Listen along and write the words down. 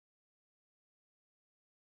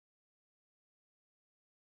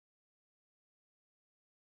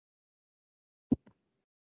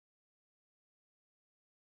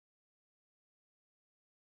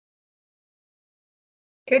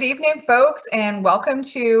Good evening, folks, and welcome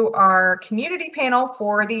to our community panel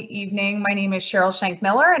for the evening. My name is Cheryl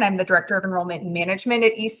Shank-Miller, and I'm the Director of Enrollment Management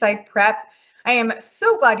at Eastside Prep. I am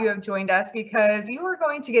so glad you have joined us because you are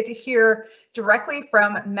going to get to hear directly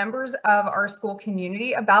from members of our school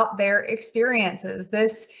community about their experiences.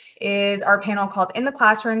 This is our panel called In the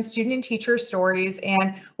Classroom, Student and Teacher Stories,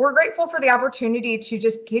 and we're grateful for the opportunity to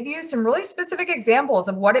just give you some really specific examples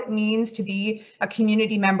of what it means to be a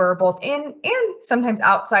community member, both in and sometimes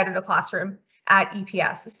outside of the classroom at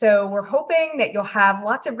EPS. So we're hoping that you'll have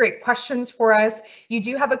lots of great questions for us. You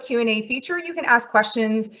do have a Q&A feature. You can ask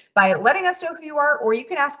questions by letting us know who you are, or you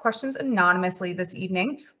can ask questions anonymously this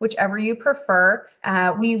evening, whichever you prefer.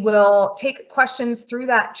 We will take questions through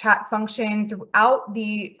that chat function throughout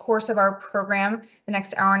the course of our program, the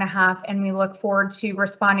next hour and a half, and we look forward to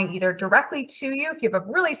responding either directly to you if you have a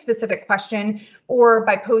really specific question, or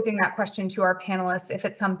by posing that question to our panelists if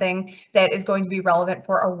it's something that is going to be relevant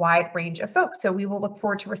for a wide range of folks. So we will look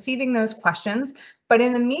forward to receiving those questions. But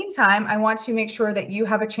in the meantime, I want to make sure that you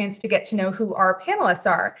have a chance to get to know who our panelists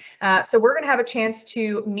are. So we're going to have a chance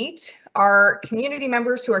to meet our community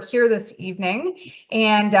members who are here this evening.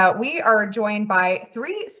 And we are joined by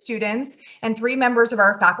 3 students and 3 members of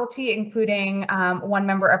our faculty, including 1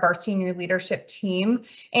 member of our senior leadership team.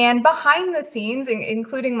 And behind the scenes,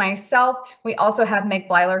 including myself, we also have Meg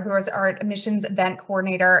Blyler, who is our admissions event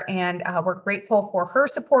coordinator. And we're grateful for her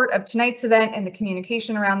support of tonight's event and the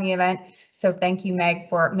communication around the event. So thank you, Meg,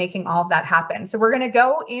 for making all of that happen. So we're going to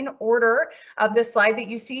go in order of the slide that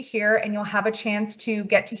you see here, and you'll have a chance to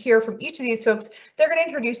get to hear from each of these folks. They're going to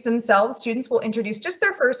introduce themselves. Students will introduce just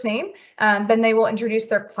their first name, then they will introduce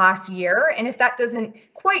their class year. And if that doesn't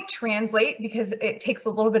quite translate, because it takes a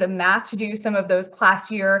little bit of math to do some of those class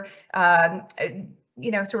year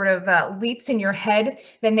leaps in your head,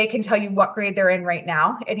 then they can tell you what grade they're in right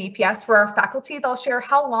now at EPS. For our faculty, they'll share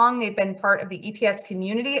how long they've been part of the EPS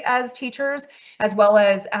community as teachers, as well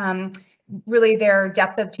as really their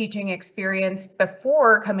depth of teaching experience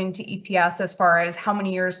before coming to EPS, as far as how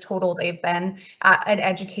many years total they've been an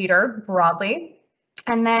educator broadly.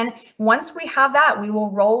 And then once we have that, we will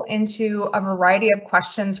roll into a variety of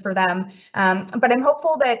questions for them. But I'm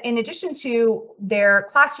hopeful that in addition to their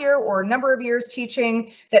class year or number of years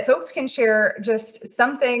teaching, that folks can share just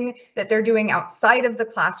something that they're doing outside of the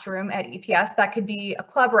classroom at EPS. That could be a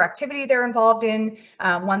club or activity they're involved in,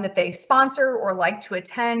 one that they sponsor or like to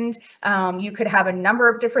attend. You could have a number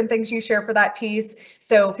of different things you share for that piece.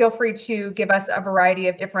 So feel free to give us a variety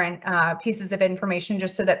of different pieces of information,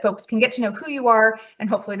 just so that folks can get to know who you are, and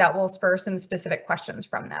hopefully that will spur some specific questions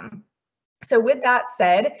from them. So with that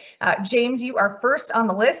said, James, you are first on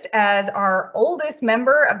the list as our oldest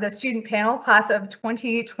member of the student panel, class of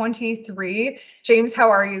 2023. James, how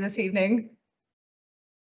are you this evening?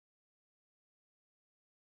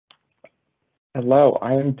 Hello,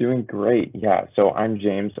 I am doing great. Yeah, so I'm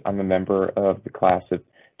James. I'm a member of the class of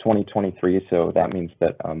 2023, so that means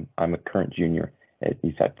that I'm a current junior at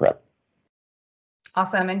Eastside Prep.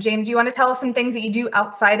 Awesome. And James, you want to tell us some things that you do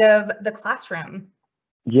outside of the classroom?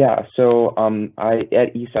 Yeah, so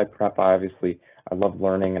at Eastside Prep, I love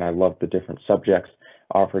learning and I love the different subjects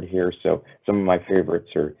offered here. So some of my favorites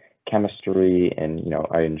are chemistry, and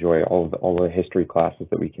I enjoy all the history classes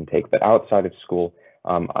that we can take. But outside of school,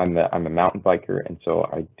 I'm a mountain biker, and so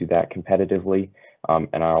I do that competitively,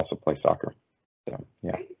 and I also play soccer. So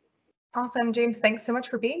yeah. Awesome, James. Thanks so much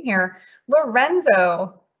for being here.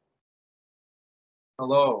 Lorenzo.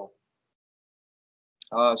 Hello.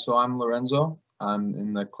 So I'm Lorenzo. I'm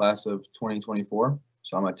in the class of 2024.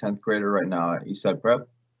 So I'm a 10th grader right now at Eastside Prep.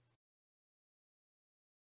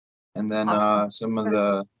 And then Awesome. some of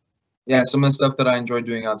the stuff that I enjoy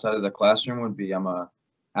doing outside of the classroom would be I'm a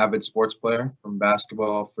avid sports player, from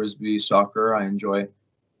basketball, frisbee, soccer. I enjoy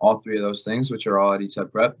all 3 of those things, which are all at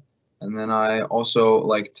Eastside Prep. And then I also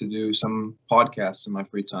like to do some podcasts in my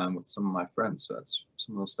free time with some of my friends. So that's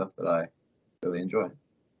some of the stuff that I really enjoy.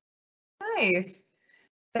 Nice.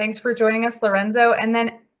 Thanks for joining us, Lorenzo. And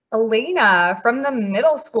then Elena from the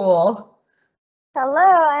middle school. Hello,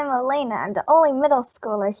 I'm Elena. I'm the only middle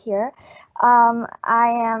schooler here. I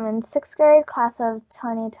am in 6th grade, class of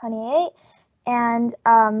 2028. And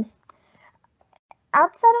outside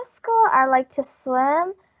of school, I like to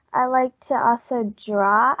swim. I like to also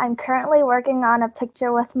draw. I'm currently working on a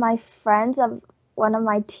picture with my friends of one of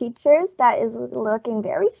my teachers that is looking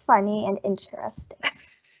very funny and interesting.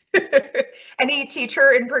 Any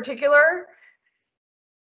teacher in particular?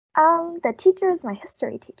 The teacher is my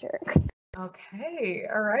history teacher. Okay,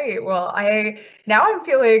 all right. Well, I'm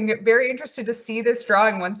feeling very interested to see this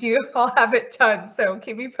drawing once you all have it done. So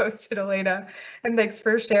keep me posted, Elena, and thanks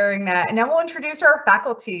for sharing that. And now we'll introduce our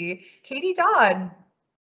faculty, Katie Dodd.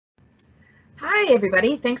 Hi,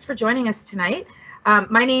 everybody. Thanks for joining us tonight.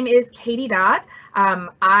 My name is Katie Dodd.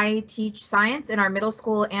 I teach science in our middle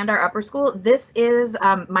school and our upper school. This is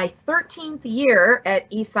my 13th year at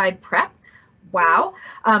Eastside Prep. Wow.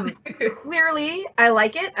 Clearly, I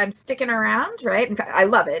like it. I'm sticking around, right? In fact, I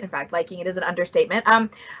love it. In fact, liking it is an understatement.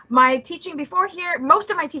 My teaching before here, most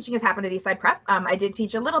of my teaching has happened at Eastside Prep. I did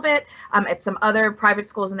teach a little bit at some other private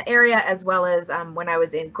schools in the area, as well as when I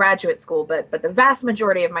was in graduate school. But the vast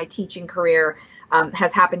majority of my teaching career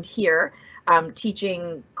has happened here.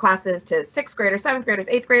 Teaching classes to 6th graders, 7th graders,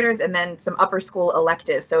 8th graders, and then some upper school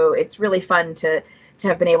electives. So it's really fun to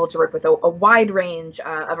have been able to work with a wide range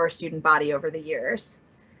of our student body over the years.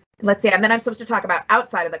 Let's see, and then I'm supposed to talk about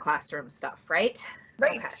outside of the classroom stuff, right?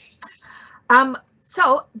 Right. Okay.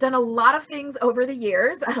 So done a lot of things over the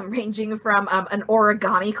years, ranging from an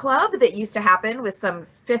origami club that used to happen with some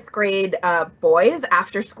 5th grade boys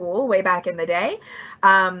after school way back in the day.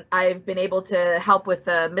 I've been able to help with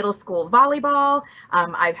the middle school volleyball.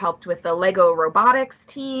 I've helped with the Lego robotics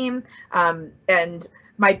team, and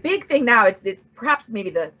my big thing now, it's perhaps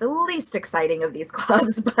maybe the least exciting of these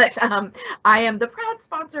clubs, but I am the proud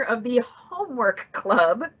sponsor of the Homework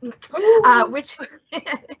Club, which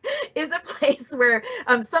is a place where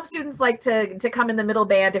some students like to come in the middle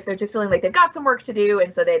band if they're just feeling like they've got some work to do,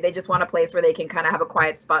 and so they just want a place where they can kind of have a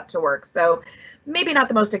quiet spot to work. So maybe not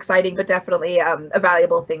the most exciting, but definitely a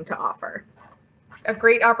valuable thing to offer. A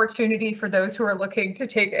great opportunity for those who are looking to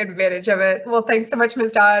take advantage of it. Well, thanks so much,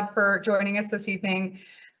 Ms. Dodd, for joining us this evening.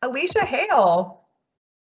 Alicia Hale.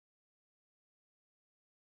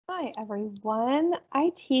 Hi, everyone.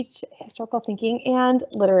 I teach historical thinking and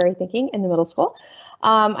literary thinking in the middle school.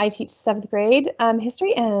 I teach 7th grade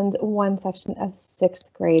history and one section of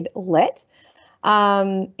 6th grade lit.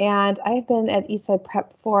 And I've been at Eastside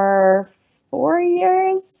Prep for 4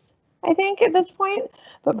 years, I think, at this point.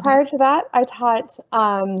 But prior to that, I taught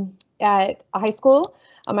at a high school.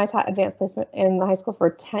 I taught advanced placement in the high school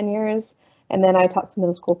for 10 years, and then I taught some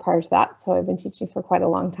middle school prior to that. So I've been teaching for quite a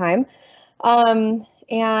long time.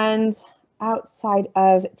 And outside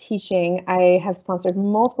of teaching, I have sponsored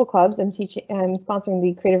multiple clubs. I'm sponsoring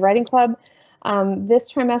the Creative Writing Club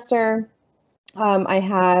this trimester. I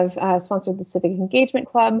have sponsored the Civic Engagement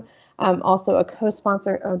Club, also a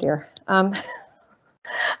co-sponsor. Oh dear.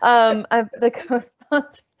 The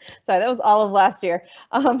co-sponsor, sorry, that was all of last year.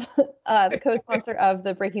 The co-sponsor of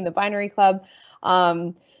the Breaking the Binary Club.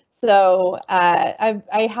 So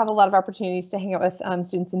I have a lot of opportunities to hang out with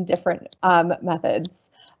students in different methods,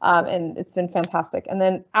 and it's been fantastic. And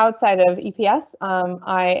then outside of EPS,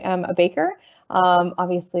 I am a baker.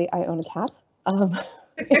 Obviously, I own a cat,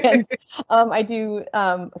 and I do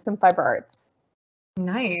some fiber arts.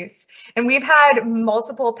 Nice. And we've had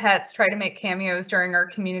multiple pets try to make cameos during our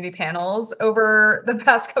community panels over the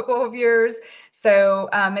past couple of years. So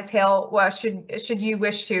Ms. Hale, should you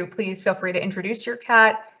wish to, please feel free to introduce your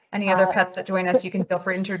cat. Any other pets that join us, you can feel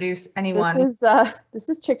free to introduce anyone. This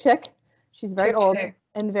is Chick Chick. She's very old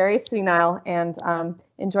and very senile, and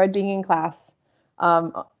enjoyed being in class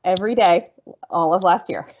every day all of last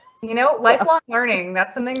year. You know, lifelong learning,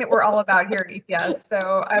 that's something that we're all about here at EPS.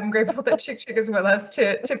 So I'm grateful that Chick Chick is with us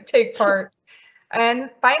to take part.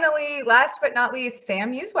 And finally, last but not least,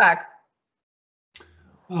 Sam Uswack.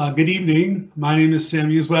 Good evening. My name is Sam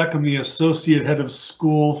Uswack. I'm the Associate Head of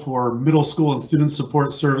School for Middle School and Student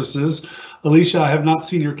Support Services. Alicia, I have not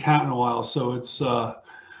seen your cat in a while, so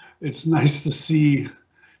it's nice to see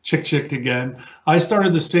Chick Chick again. I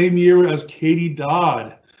started the same year as Katie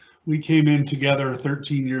Dodd. We came in together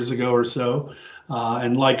 13 years ago or so,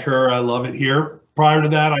 and like her, I love it here. Prior to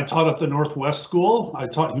that, I taught at the Northwest School. I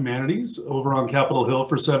taught humanities over on Capitol Hill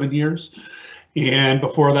for 7 years. And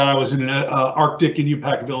before that, I was in Arctic in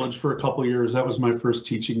UPAC Village for a couple of years. That was my first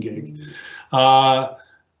teaching gig. I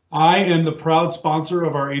am the proud sponsor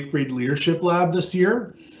of our 8th grade leadership lab this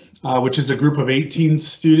year, which is a group of 18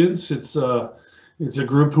 students. It's a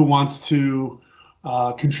group who wants to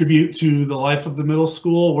contribute to the life of the middle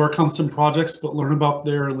school, work on some projects, but learn about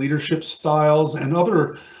their leadership styles and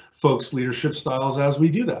other folks' leadership styles as we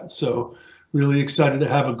do that. So really excited to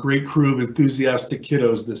have a great crew of enthusiastic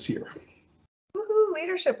kiddos this year. Woohoo,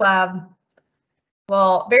 Leadership Lab.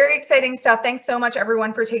 Well, very exciting stuff. Thanks so much,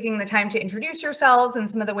 everyone, for taking the time to introduce yourselves and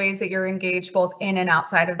some of the ways that you're engaged both in and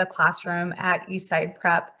outside of the classroom at Eastside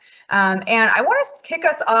Prep. And I want to kick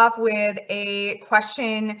us off with a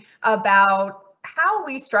question about how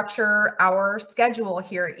we structure our schedule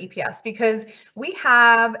here at EPS, because we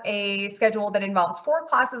have a schedule that involves 4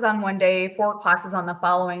 classes on one day, 4 classes on the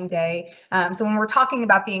following day. So when we're talking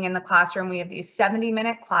about being in the classroom, we have these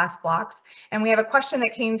 70-minute class blocks. And we have a question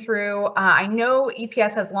that came through. I know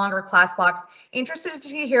EPS has longer class blocks. Interested to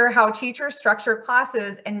hear how teachers structure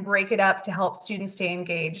classes and break it up to help students stay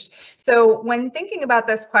engaged. So when thinking about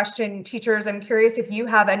this question, teachers, I'm curious if you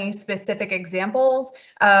have any specific examples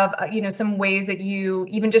of, some ways that you,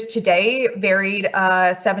 even just today, varied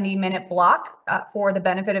a 70-minute block for the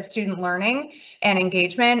benefit of student learning and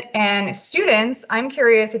engagement. And students, I'm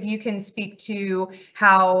curious if you can speak to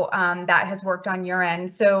how that has worked on your end.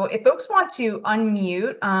 So if folks want to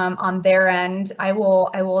unmute on their end, I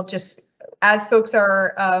will just, as folks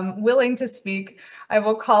are willing to speak, I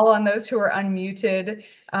will call on those who are unmuted.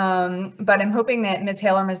 But I'm hoping that Ms.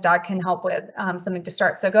 Hale or Ms. Dodd can help with something to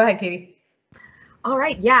start. So go ahead, Katie. All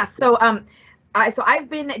right, yeah. So I've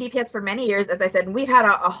been at EPS for many years, as I said, and we've had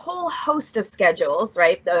a whole host of schedules,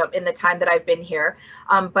 right, in the time that I've been here.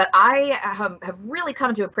 But I have really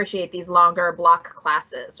come to appreciate these longer block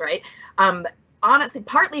classes, right? Honestly,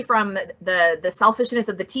 partly from the selfishness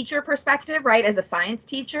of the teacher perspective, right? As a science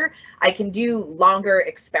teacher, I can do longer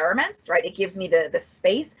experiments, right? It gives me the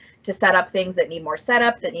space to set up things that need more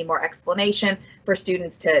setup, that need more explanation, for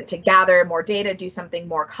students to gather more data, do something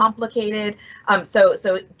more complicated.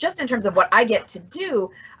 So just in terms of what I get to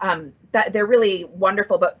do, that they're really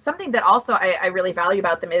wonderful. But something that also I really value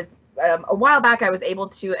about them is a while back I was able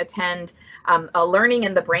to attend a Learning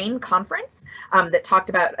in the Brain conference that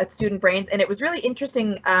talked about student brains, and it was really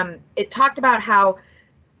interesting. It talked about how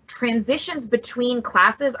transitions between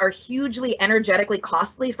classes are hugely energetically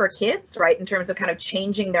costly for kids, right, in terms of kind of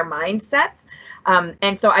changing their mindsets.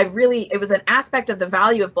 And so it was an aspect of the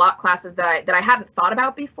value of block classes that I hadn't thought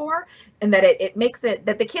about before, and that it makes it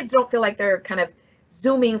that the kids don't feel like they're kind of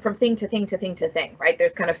zooming from thing to thing to thing to thing, right?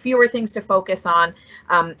 There's kind of fewer things to focus on,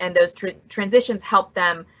 and those transitions help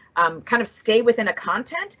them kind of stay within a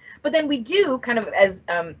content. But then we do kind of, as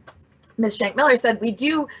Ms. Shank-Miller said, we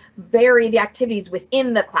do vary the activities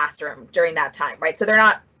within the classroom during that time, right? So they're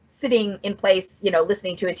not sitting in place,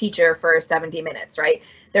 listening to a teacher for 70 minutes, right?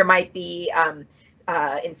 There might be,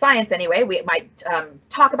 in science anyway, we might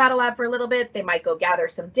talk about a lab for a little bit. They might go gather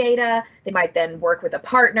some data. They might then work with a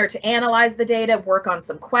partner to analyze the data, work on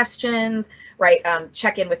some questions, right?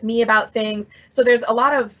 Check in with me about things. So there's a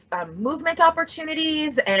lot of movement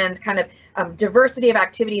opportunities and kind of diversity of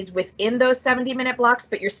activities within those 70-minute blocks,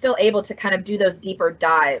 but you're still able to kind of do those deeper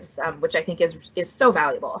dives, which I think is so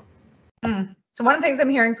valuable. So one of the things I'm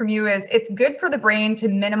hearing from you is it's good for the brain to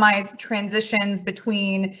minimize transitions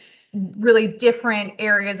between really different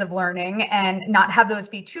areas of learning and not have those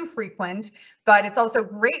be too frequent, but it's also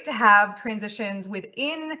great to have transitions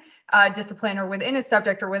within a discipline or within a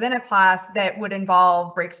subject or within a class that would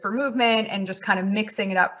involve breaks for movement and just kind of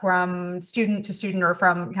mixing it up from student to student or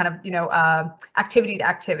from kind of, activity to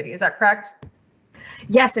activity. Is that correct?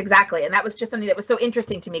 Yes, exactly. And that was just something that was so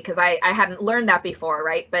interesting to me because I hadn't learned that before,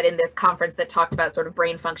 right? But in this conference that talked about sort of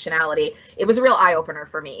brain functionality, it was a real eye-opener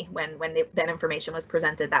for me when that information was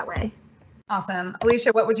presented that way. Awesome.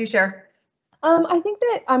 Alicia, what would you share? I think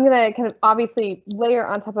that I'm going to kind of obviously layer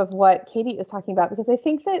on top of what Katie is talking about, because I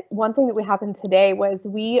think that one thing that we happened today was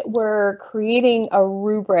we were creating a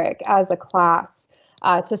rubric as a class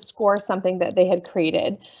to score something that they had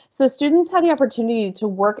created. So students had the opportunity to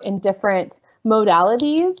work in different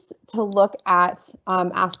modalities to look at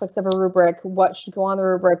aspects of a rubric, what should go on the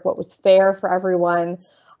rubric, what was fair for everyone.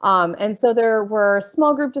 And so there were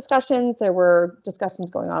small group discussions, there were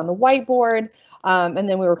discussions going on the whiteboard, and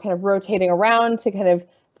then we were kind of rotating around to kind of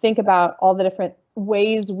think about all the different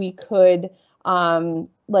ways we could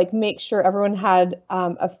make sure everyone had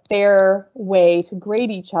a fair way to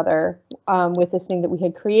grade each other with this thing that we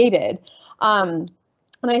had created. And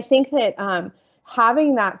I think that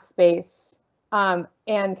having that space and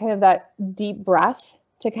kind of that deep breath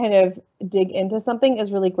to kind of dig into something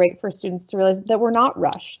is really great for students to realize that we're not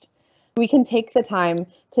rushed. We can take the time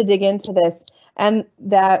to dig into this, and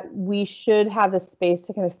that we should have the space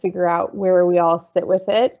to kind of figure out where we all sit with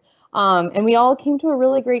it. And we all came to a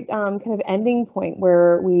really great kind of ending point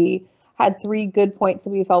where we had 3 good points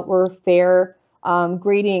that we felt were fair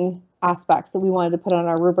grading aspects that we wanted to put on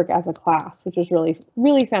our rubric as a class, which was really,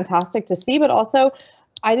 really fantastic to see. But also,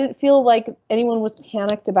 I didn't feel like anyone was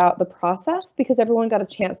panicked about the process because everyone got a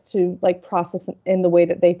chance to process in the way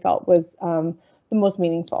that they felt was the most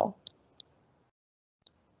meaningful.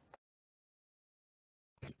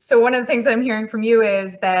 So one of the things I'm hearing from you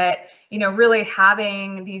is that, really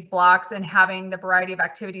having these blocks and having the variety of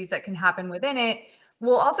activities that can happen within it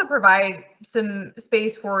we'll also provide some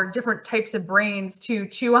space for different types of brains to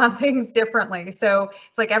chew on things differently. So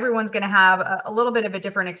it's like everyone's going to have a little bit of a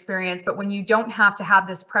different experience, but when you don't have to have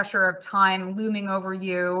this pressure of time looming over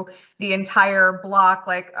you the entire block,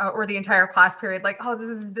 like or the entire class period, like, oh, this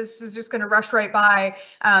is just going to rush right by,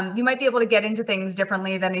 you might be able to get into things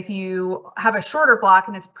differently than if you have a shorter block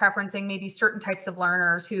and it's preferencing maybe certain types of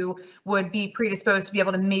learners who would be predisposed to be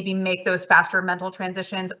able to maybe make those faster mental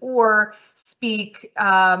transitions or speak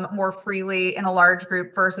more freely in a large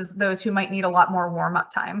group versus those who might need a lot more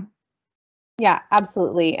warm-up time. Yeah,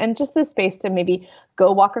 absolutely. And just the space to maybe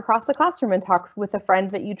go walk across the classroom and talk with a friend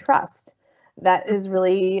that you trust. That is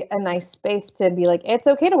really a nice space to be like, it's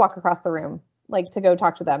okay to walk across the room, like to go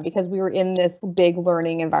talk to them, because we were in this big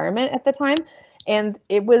learning environment at the time and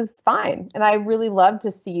it was fine. And I really love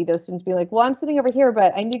to see those students be like, well, I'm sitting over here,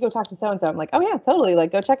 but I need to go talk to so-and-so. I'm like, oh yeah, totally.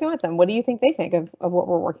 Like, go check in with them. What do you think they think of what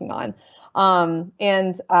we're working on?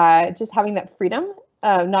 Just having that freedom,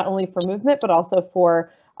 not only for movement, but also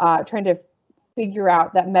for trying to figure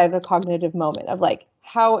out that metacognitive moment of like,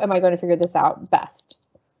 how am I going to figure this out best?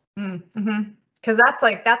 Mm-hmm. Because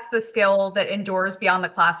that's the skill that endures beyond the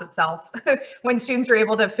class itself. When students are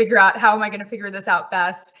able to figure out, how am I going to figure this out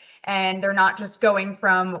best? And they're not just going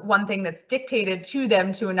from one thing that's dictated to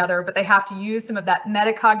them to another, but they have to use some of that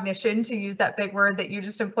metacognition, to use that big word that you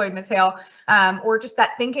just employed, Ms. Hale, or just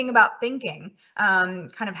that thinking about thinking,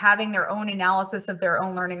 kind of having their own analysis of their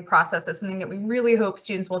own learning process is something that we really hope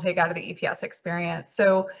students will take out of the EPS experience.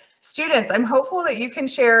 So students, I'm hopeful that you can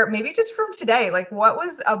share maybe just from today, like what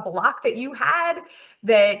was a block that you had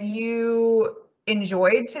that you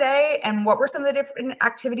enjoyed today, and what were some of the different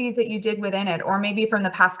activities that you did within it, or maybe from the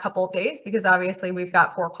past couple of days, because obviously we've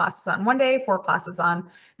got 4 classes on one day, 4 classes on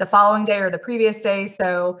the following day or the previous day.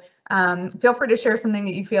 So feel free to share something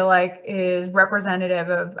that you feel like is representative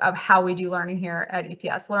of how we do learning here at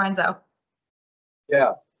EPS. Lorenzo.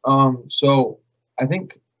 Yeah, so I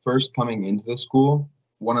think first coming into the school,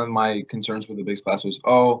 one of my concerns with the Biggs class was,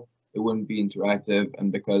 oh, it wouldn't be interactive,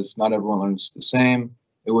 and because not everyone learns the same,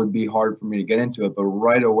 it would be hard for me to get into it. But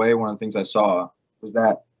right away, one of the things I saw was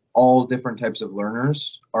that all different types of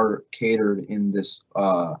learners are catered in this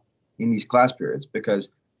in these class periods, because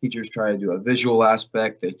teachers try to do a visual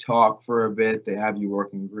aspect, they talk for a bit, they have you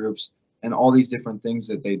work in groups, and all these different things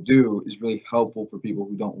that they do is really helpful for people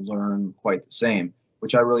who don't learn quite the same,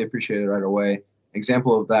 which I really appreciated right away.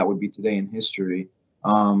 Example of that would be today in history.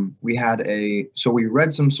 We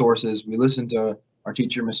read some sources, we listened to our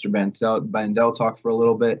teacher, Mr. Bandel, talk for a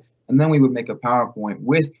little bit, and then we would make a PowerPoint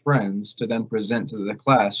with friends to then present to the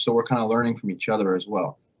class. So we're kind of learning from each other as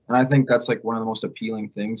well. And I think that's like one of the most appealing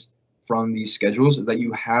things from these schedules, is that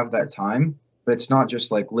you have that time, but it's not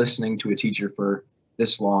just like listening to a teacher for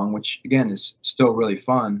this long, which again is still really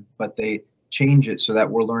fun, but they change it so that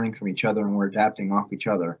we're learning from each other and we're adapting off each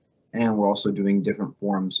other. And we're also doing different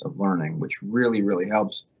forms of learning, which really, really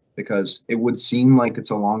helps, because it would seem like it's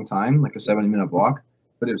a long time, like a 70-minute block,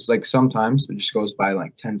 but it's like sometimes it just goes by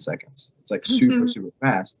like 10 seconds. It's like super, super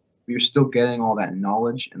fast, but you're still getting all that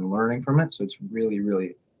knowledge and learning from it. So it's really,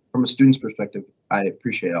 really, from a student's perspective, I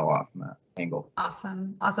appreciate it a lot from that angle.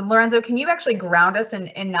 Awesome. Awesome. Lorenzo, can you actually ground us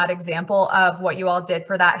in that example of what you all did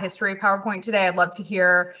for that history PowerPoint today? I'd love to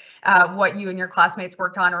hear what you and your classmates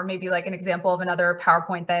worked on, or maybe like an example of another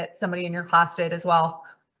PowerPoint that somebody in your class did as well.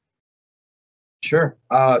 Sure.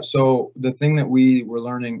 So the thing that we were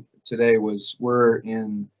learning today was, we're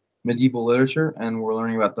in medieval literature and we're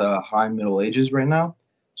learning about the High Middle Ages right now.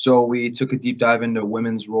 So we took a deep dive into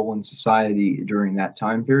women's role in society during that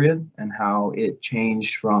time period and how it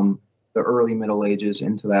changed from the early Middle Ages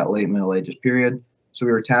into that late Middle Ages period. So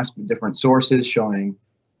we were tasked with different sources showing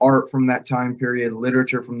art from that time period,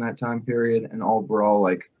 literature from that time period, and overall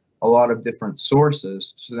like a lot of different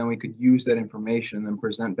sources. So then we could use that information and then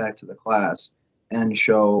present back to the class and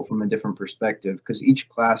show from a different perspective, because each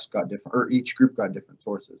class got different, or each group got different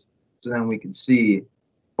sources. So then we could see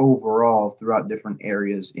overall throughout different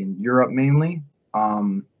areas in Europe mainly,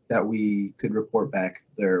 that we could report back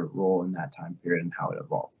their role in that time period and how it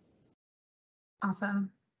evolved. Awesome.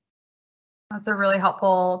 That's a really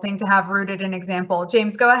helpful thing to have rooted in example.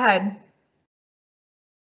 James, go ahead.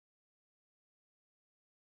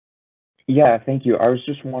 Yeah, thank you. I was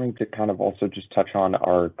just wanting to kind of also just touch on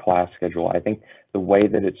our class schedule. I think the way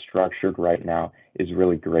that it's structured right now is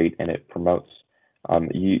really great, and it promotes,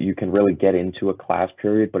 you can really get into a class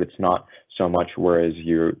period, but it's not so much whereas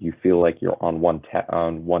you feel like you're on one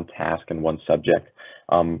task and one subject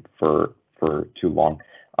for too long.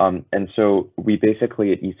 And so we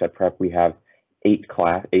basically at Eastside Prep, we have 8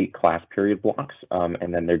 class period blocks,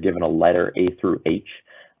 and then they're given a letter A through H.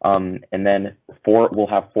 And then we'll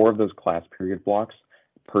have 4 of those class period blocks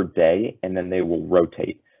per day, and then they will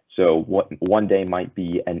rotate. So one day might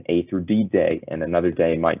be an A through D day, and another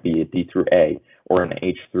day might be a D through A, or an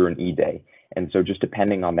H through an E day. And so just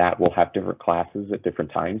depending on that, we'll have different classes at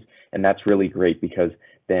different times. And that's really great, because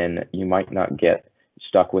then you might not get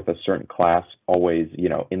stuck with a certain class always,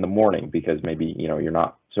 in the morning, because maybe, you're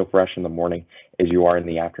not so fresh in the morning as you are in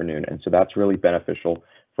the afternoon. And so that's really beneficial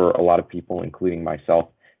for a lot of people, including myself,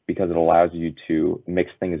 because it allows you to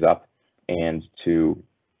mix things up and to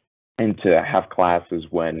have classes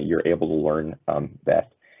when you're able to learn best.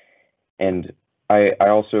 And I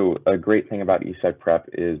also, a great thing about Eastside Prep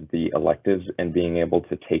is the electives and being able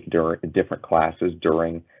to take different classes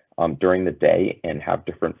during the day and have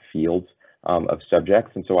different fields of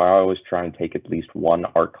subjects. And so I always try and take at least one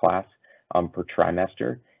art class per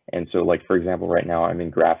trimester. And so, like, for example, right now I'm in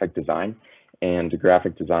graphic design, and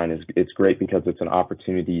graphic design it's great because it's an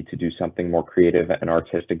opportunity to do something more creative and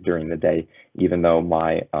artistic during the day, even though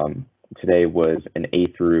my today was an A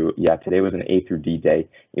through D day,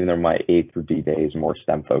 even though my A through D day is more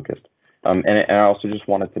STEM focused. And I also just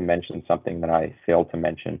wanted to mention something that I failed to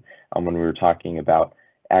mention when we were talking about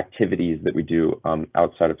activities that we do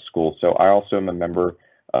outside of school. So I also am a member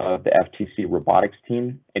of the FTC robotics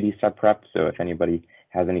team at Eastside Prep. So if anybody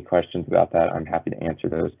has any questions about that, I'm happy to answer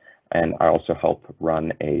those. And I also help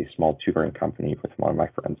run a small tutoring company with one of my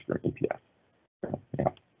friends from EPS. So, yeah.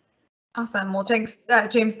 Awesome. Well, James,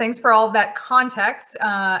 thanks for all of that context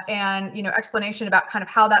and explanation about kind of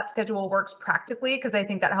how that schedule works practically, because I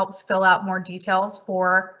think that helps fill out more details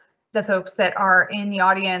for the folks that are in the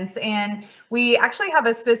audience. And we actually have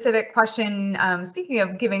a specific question. Speaking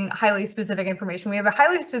of giving highly specific information, we have a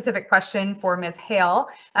highly specific question for Ms. Hale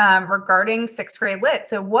regarding 6th grade lit.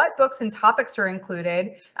 So what books and topics are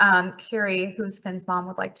included? Carrie, who's Finn's mom,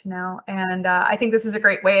 would like to know. And I think this is a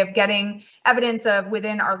great way of getting evidence of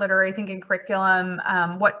within our literary thinking curriculum,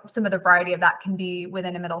 what some of the variety of that can be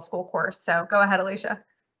within a middle school course. So go ahead, Alicia.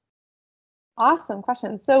 Awesome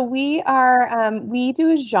question. So we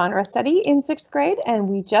do a genre study in 6th grade, and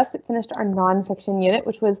we just finished our nonfiction unit,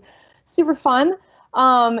 which was super fun.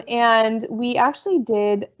 And we actually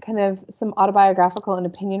did kind of some autobiographical and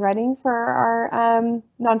opinion writing for our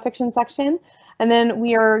nonfiction section. And then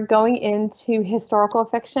we are going into historical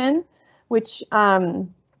fiction, which,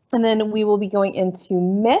 and then we will be going into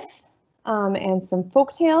myth and some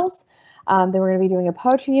folk tales. Then we're going to be doing a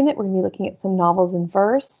poetry unit. We're going to be looking at some novels in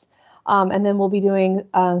verse. And then we'll be doing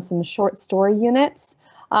some short story units.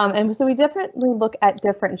 And so we definitely look at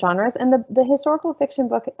different genres. And the historical fiction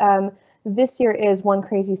book this year is One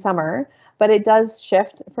Crazy Summer, but it does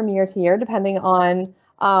shift from year to year depending on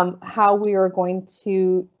how we are going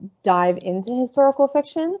to dive into historical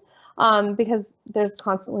fiction, because there's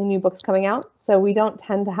constantly new books coming out. So we don't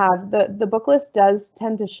tend to have, the book list does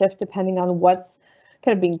tend to shift depending on what's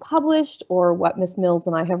kind of being published or what Miss Mills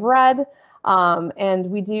and I have read. And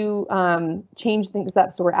we do change things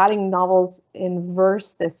up. So we're adding novels in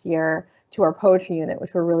verse this year to our poetry unit,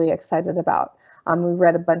 which we're really excited about. We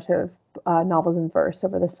read a bunch of novels in verse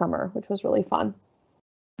over the summer, which was really fun.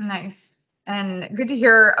 Nice. And good to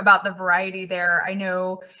hear about the variety there. I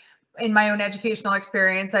know in my own educational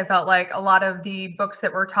experience, I felt like a lot of the books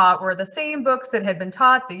that were taught were the same books that had been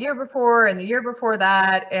taught the year before and the year before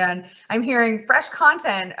that. And I'm hearing fresh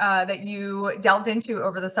content that you delved into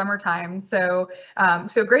over the summertime. So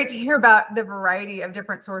great to hear about the variety of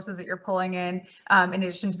different sources that you're pulling in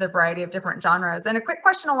addition to the variety of different genres. And a quick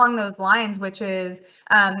question along those lines, which is,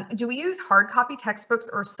 do we use hard copy textbooks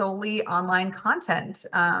or solely online content?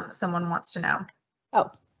 Someone wants to know. Oh,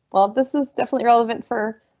 well, this is definitely relevant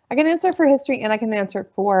for, I can answer for history and I can answer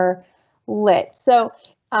for lit. So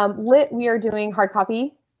lit, we are doing hard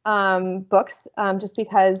copy books just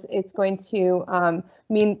because it's going to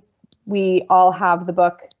mean we all have the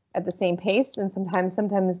book at the same pace, and sometimes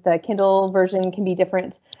the Kindle version can be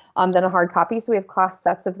different than a hard copy. So we have class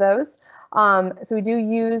sets of those. So we do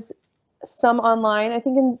use some online. I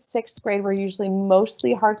think in 6th grade we're usually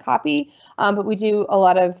mostly hard copy, but we do a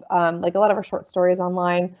lot of our short stories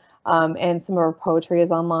online. And some of our poetry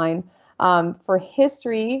is online. For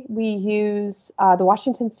history, we use the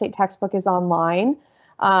Washington State textbook is online.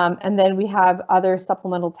 And then we have other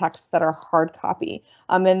supplemental texts that are hard copy.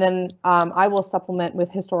 And then I will supplement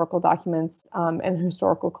with historical documents and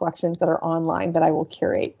historical collections that are online that I will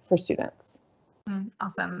curate for students.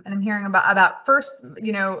 Awesome. And I'm hearing about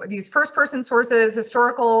these first person sources,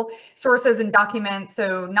 historical sources and documents.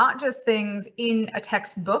 So not just things in a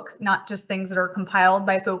textbook, not just things that are compiled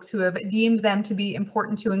by folks who have deemed them to be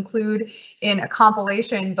important to include in a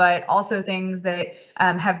compilation, but also things that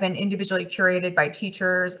have been individually curated by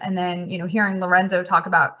teachers. And then, hearing Lorenzo talk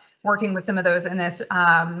about working with some of those in this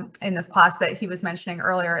class that he was mentioning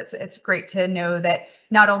earlier, it's great to know that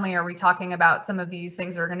not only are we talking about some of these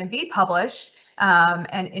things that are going to be published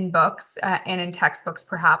and in books and in textbooks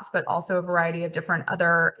perhaps, but also a variety of different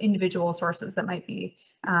other individual sources that might be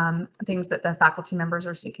things that the faculty members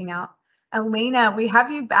are seeking out. Elena, we have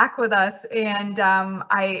you back with us, and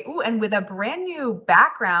and with a brand new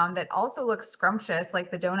background that also looks scrumptious like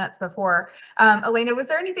the donuts before. Elena, was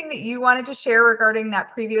there anything that you wanted to share regarding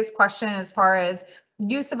that previous question as far as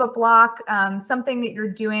use of a block, something that you're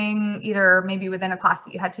doing either maybe within a class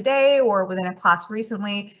that you had today or within a class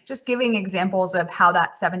recently, just giving examples of how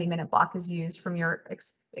that 70-minute block is used from your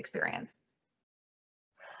experience?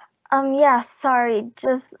 Yeah, sorry,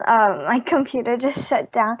 just my computer just shut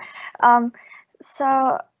down.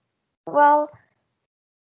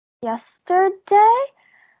 Yesterday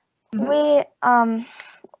we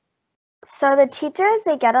so the teachers,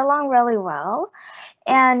 they get along really well,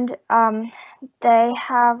 and they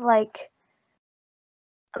have like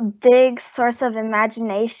a big source of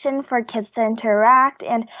imagination for kids to interact,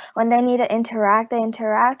 and when they need to interact, they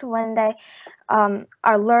interact. When they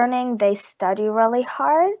are learning, they study really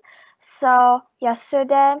hard. So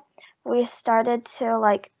yesterday we started to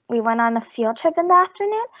we went on a field trip in the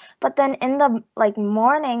afternoon, but then in the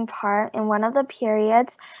morning part, in one of the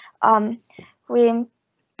periods, we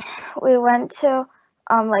went to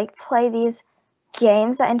play these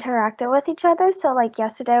games that interacted with each other. So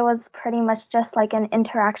yesterday was pretty much just an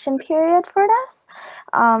interaction period for us,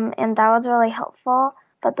 and that was really helpful.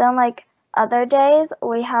 But then other days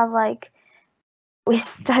we have we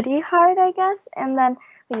study hard, I guess, and then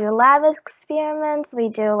we do lab experiments, we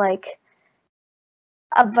do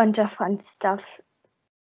a bunch of fun stuff.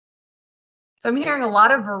 So I'm hearing a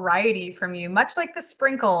lot of variety from you, much like the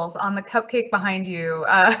sprinkles on the cupcake behind you,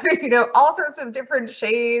 all sorts of different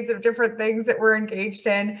shades of different things that we're engaged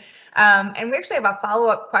in. And we actually have a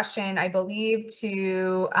follow-up question, I believe,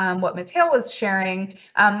 to what Ms. Hale was sharing,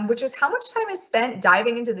 which is how much time is spent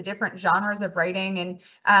diving into the different genres of writing.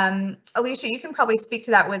 And Alicia, you can probably speak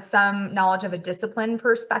to that with some knowledge of a discipline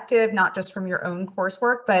perspective, not just from your own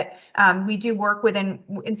coursework, but we do work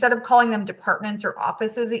instead of calling them departments or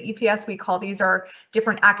offices at EPS, we call these are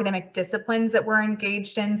different academic disciplines that we're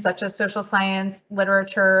engaged in, such as social science,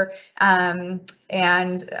 literature,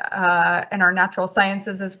 and our natural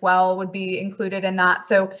sciences as well would be included in that.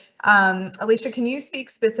 So Alicia, can you speak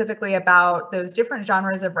specifically about those different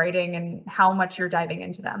genres of writing and how much you're diving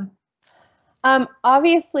into them?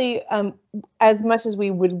 Obviously, as much as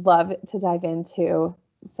we would love to dive into,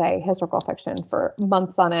 say, historical fiction for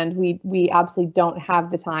months on end, we absolutely don't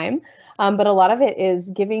have the time. But a lot of it is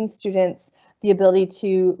giving students the ability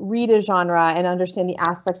to read a genre and understand the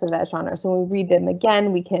aspects of that genre. So when we read them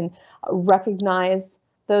again, we can recognize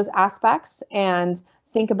those aspects and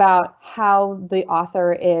think about how the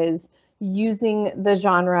author is using the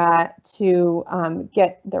genre to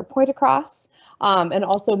get their point across, and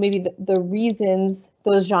also maybe the reasons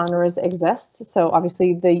those genres exist. So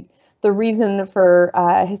obviously the reason for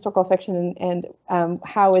historical fiction and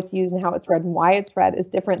how it's used and how it's read and why it's read is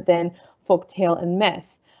different than folktale and myth.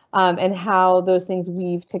 And how those things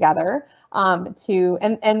weave together and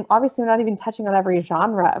obviously we're not even touching on every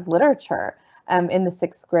genre of literature in the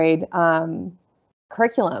 6th grade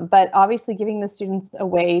curriculum, but obviously giving the students a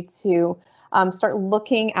way to start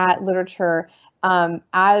looking at literature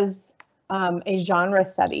as a genre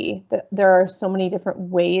study. There are so many different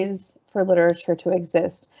ways for literature to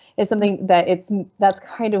exist is something that's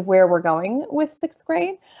kind of where we're going with 6th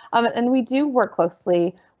grade. And we do work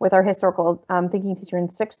closely with our historical thinking teacher in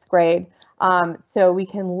 6th grade, so we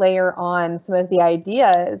can layer on some of the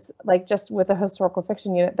ideas, like just with the historical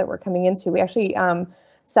fiction unit that we're coming into. We actually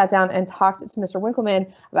sat down and talked to Mr.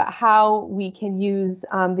 Winkleman about how we can use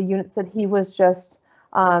the units that he was just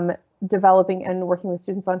developing and working with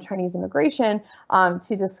students on Chinese immigration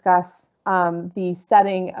to discuss the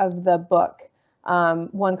setting of the book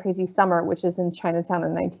One Crazy Summer, which is in Chinatown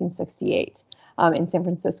in 1968 in San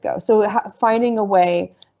Francisco. So finding a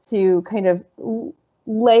way to kind of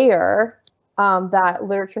layer that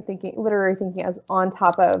literary thinking as on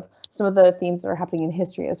top of some of the themes that are happening in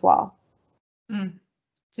history as well.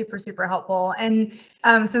 Super, super helpful. And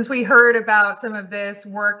since we heard about some of this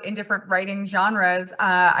work in different writing genres,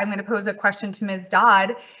 I'm going to pose a question to Ms.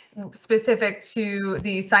 Dodd. specific to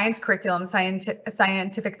the science curriculum,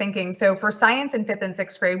 scientific thinking. So for science in 5th and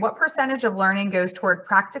 6th grade, what percentage of learning goes toward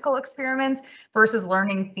practical experiments versus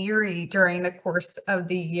learning theory during the course of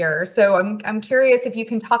the year? So I'm curious if you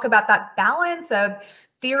can talk about that balance of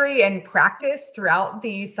theory and practice throughout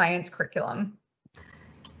the science curriculum.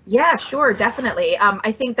 Yeah, sure, definitely.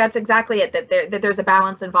 I think that's exactly it, that there's a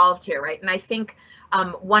balance involved here, right? And I think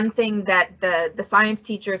one thing that the science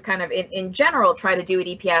teachers kind of in general try to do at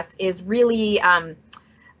EPS is really,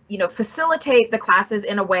 facilitate the classes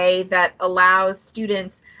in a way that allows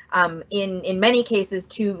students in many cases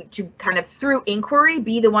to kind of through inquiry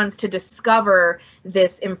be the ones to discover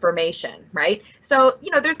this information, right? So,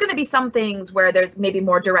 there's going to be some things where there's maybe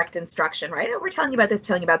more direct instruction, right? Oh, we're telling you about this,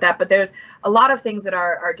 telling you about that, but there's a lot of things that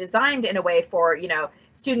are designed in a way for,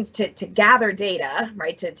 students to gather data,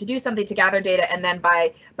 right? To do something to gather data, and then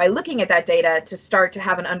by looking at that data to start to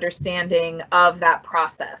have an understanding of that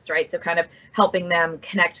process, right? So kind of helping them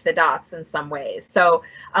connect the dots in some ways. So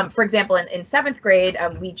for example, in 7th grade,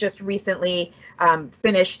 we just recently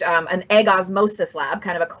finished an egg osmosis lab,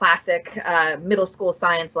 kind of a classic middle school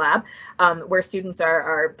science lab, where students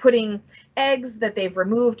are putting eggs that they've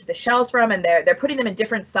removed the shells from, and they're putting them in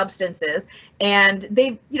different substances. And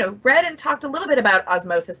they've read and talked a little bit about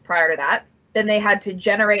osmosis prior to that. Then they had to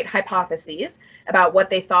generate hypotheses about what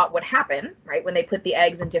they thought would happen, right, when they put the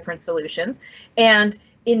eggs in different solutions. And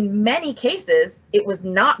in many cases, it was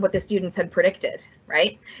not what the students had predicted,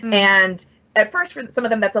 right? And at first, for some of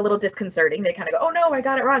them, that's a little disconcerting. They kind of go, oh no, I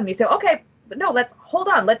got it wrong. And you say, okay, but no, let's hold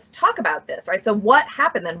on. Let's talk about this, right? So what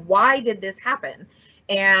happened then? Why did this happen?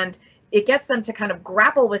 And it gets them to kind of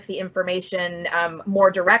grapple with the information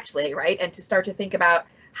more directly, right? And to start to think about,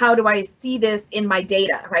 how do I see this in my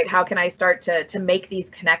data, right? How can I start to make these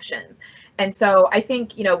connections? And so I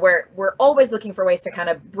think, we're always looking for ways to kind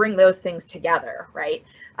of bring those things together, right?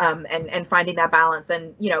 And finding that balance.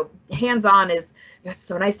 And, hands-on it's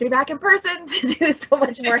so nice to be back in person to do so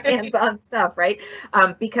much more hands-on stuff, right?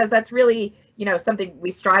 Because that's really, something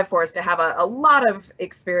we strive for, is to have a lot of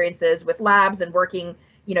experiences with labs and working,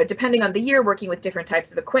 depending on the year, working with different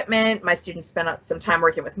types of equipment. My students spent some time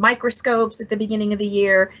working with microscopes at the beginning of the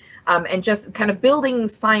year, and just kind of building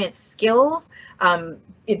science skills,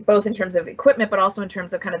 both in terms of equipment, but also in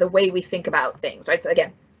terms of kind of the way we think about things, right? So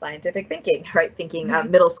again, scientific thinking, right? Thinking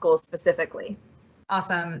middle school specifically.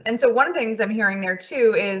 Awesome. And so one of the things I'm hearing there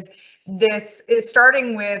too is this is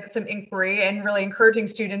starting with some inquiry and really encouraging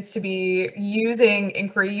students to be using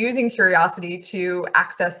inquiry, using curiosity to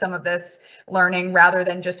access some of this learning, rather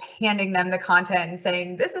than just handing them the content and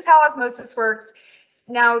saying, this is how osmosis works.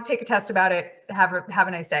 Now take a test about it, have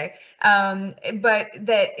a nice day. But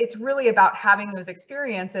that it's really about having those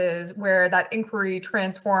experiences where that inquiry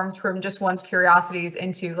transforms from just one's curiosities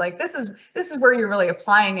into like, this is where you're really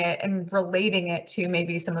applying it and relating it to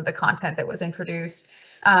maybe some of the content that was introduced.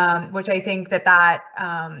 Which I think that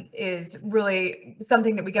is really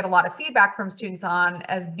something that we get a lot of feedback from students on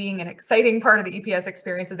as being an exciting part of the EPS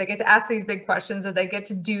experience, that they get to ask these big questions, that they get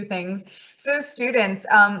to do things. So students,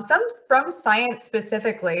 some from science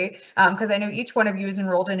specifically, because I know each one of you is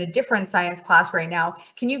enrolled in a different science class right now.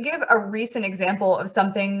 Can you give a recent example of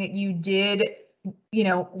something that you did,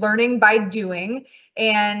 learning by doing,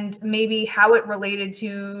 and maybe how it related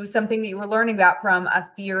to something that you were learning about from a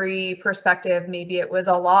theory perspective? Maybe it was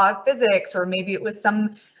a law of physics, or maybe it was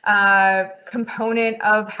some component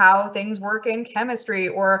of how things work in chemistry,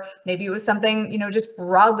 or maybe it was something, just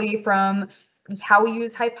broadly from how we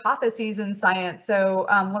use hypotheses in science. So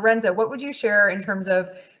Lorenzo, what would you share in terms of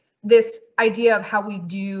this idea of how we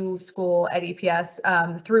do school at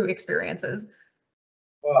EPS through experiences?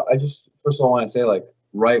 Well, I just first of all want to say,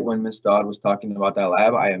 right when Miss Dodd was talking about that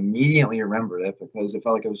lab, I immediately remembered it because it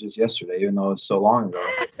felt like it was just yesterday, even though it was so long ago.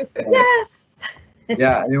 Yes, yes.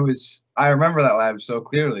 Yeah, I remember that lab so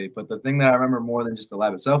clearly, but the thing that I remember more than just the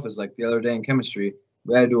lab itself is the other day in chemistry,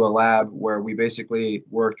 we had to do a lab where we basically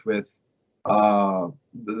worked with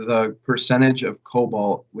the percentage of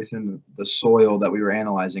cobalt within the soil that we were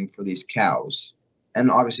analyzing for these cows.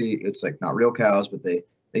 And obviously it's not real cows, but they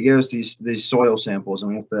give us these soil samples,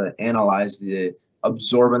 and we have to analyze the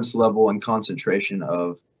absorbance level and concentration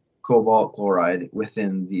of cobalt chloride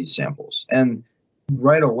within these samples. And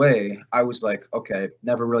right away, I was like, okay,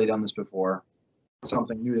 never really done this before,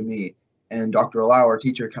 something new to me. And Dr. Alau, our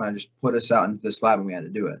teacher, kind of just put us out into this lab, and we had to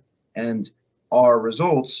do it. And our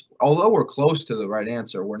results, although we're close to the right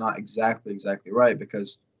answer, we're not exactly right,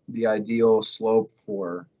 because the ideal slope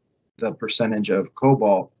for the percentage of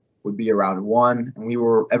cobalt would be around 1,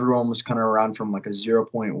 and everyone was kind of around from a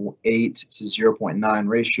 0.8 to 0.9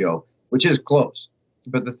 ratio, which is close.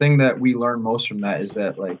 But the thing that we learned most from that is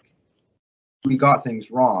that like we got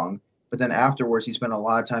things wrong, but then afterwards he spent a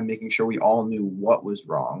lot of time making sure we all knew what was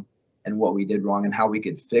wrong and what we did wrong and how we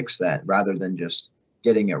could fix that rather than just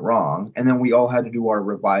getting it wrong. And then we all had to do our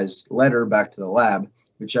revised letter back to the lab,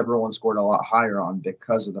 which everyone scored a lot higher on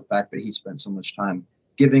because of the fact that he spent so much time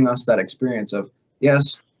giving us that experience of,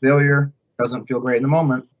 yes, failure doesn't feel great in the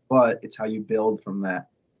moment, but it's how you build from that,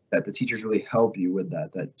 that the teachers really help you with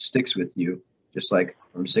that, that sticks with you. Just like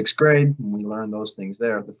from 6th grade, when we learn those things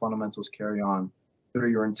there, the fundamentals carry on through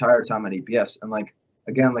your entire time at EPS. And like,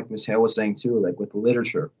 again, like Ms. Hale was saying too, like with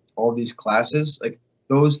literature, all these classes, like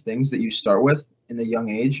those things that you start with in the young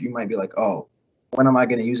age, you might be like, oh, when am I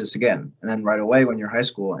going to use this again? And then right away when you're high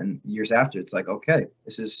school and years after, it's like, okay,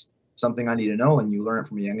 this is something I need to know, and you learn it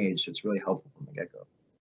from a young age. So it's really helpful from the get-go.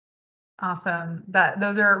 Awesome.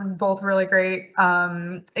 Those are both really great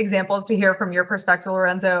examples to hear from your perspective,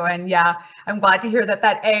 Lorenzo. And yeah, I'm glad to hear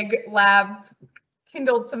that egg lab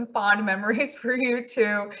kindled some fond memories for you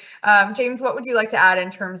too. James, what would you like to add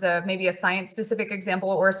in terms of maybe a science specific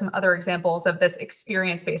example or some other examples of this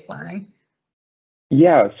experience-based learning?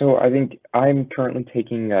 Yeah, so I think I'm currently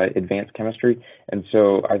taking advanced chemistry, and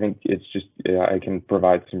so I think it's just I can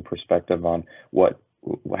provide some perspective on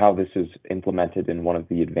how this is implemented in one of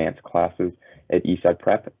the advanced classes at Eastside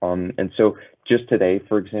Prep. And so just today,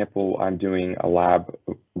 for example,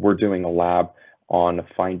 we're doing a lab on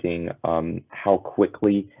finding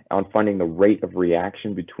finding the rate of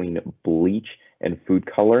reaction between bleach and food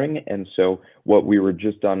coloring. And so what we were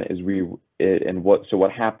just done is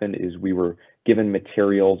what happened is we were given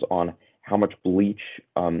materials on how much bleach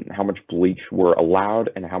were allowed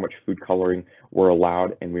and how much food coloring were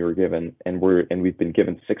allowed, and we've been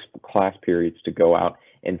given 6 class periods to go out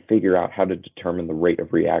and figure out how to determine the rate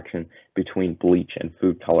of reaction between bleach and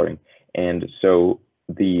food coloring. And so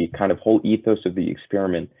the kind of whole ethos of the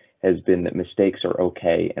experiment has been that mistakes are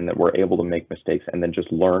okay and that we're able to make mistakes and then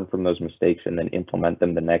just learn from those mistakes and then implement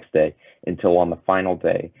them the next day until on the final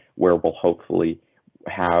day where we'll hopefully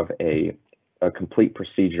have a complete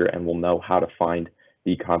procedure and we'll know how to find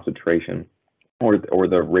the concentration or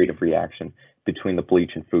the rate of reaction between the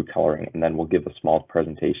bleach and food coloring, and then we'll give a small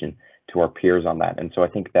presentation to our peers on that. And so I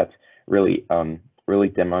think that's really really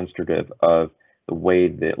demonstrative of the way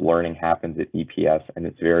that learning happens at EPS, and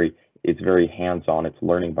it's very hands-on. It's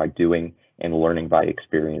learning by doing and learning by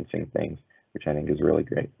experiencing things, which I think is really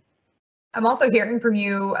great. I'm also hearing from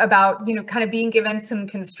you about, kind of being given some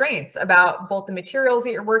constraints about both the materials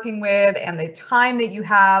that you're working with and the time that you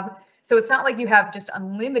have. So it's not like you have just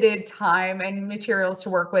unlimited time and materials to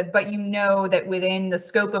work with, but you know that within the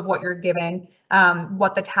scope of what you're given,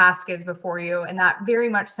 what the task is before you. And that very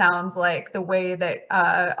much sounds like the way that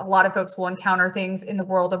a lot of folks will encounter things in the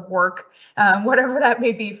world of work, whatever that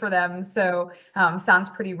may be for them. So sounds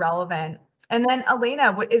pretty relevant. And then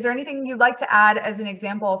Elena, is there anything you'd like to add as an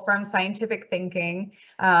example from scientific thinking?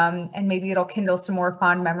 And maybe it'll kindle some more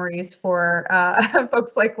fond memories for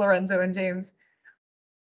folks like Lorenzo and James.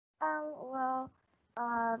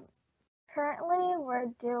 Currently we're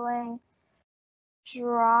doing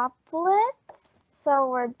droplets. So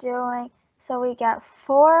we get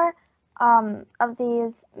 4 of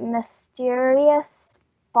these mysterious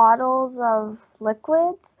bottles of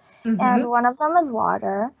liquids, and one of them is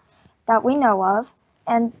water that we know of,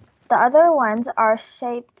 and the other ones are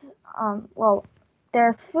shaped,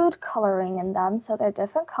 there's food coloring in them, so they're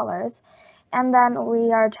different colors, and then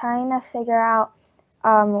we are trying to figure out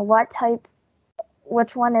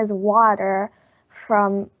which one is water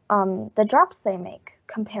from the drops they make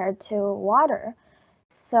compared to water.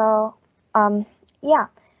 So yeah,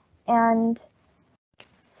 and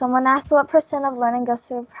someone asked what % of learning goes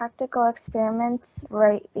through practical experiments,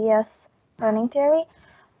 right? Yes, learning theory.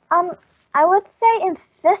 I would say in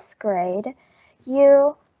 5th grade,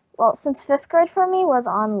 since 5th grade for me was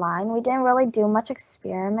online, we didn't really do much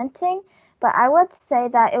experimenting, but I would say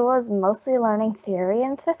that it was mostly learning theory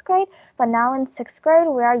in 5th grade, but now in 6th grade,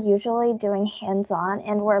 we are usually doing hands-on,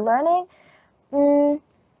 and we're learning,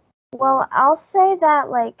 I'll say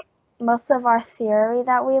that most of our theory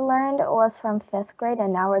that we learned was from 5th grade,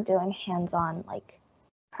 and now we're doing hands-on,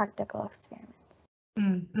 practical experiments.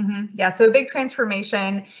 Yeah, so a big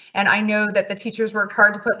transformation, and I know that the teachers worked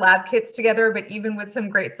hard to put lab kits together, but even with some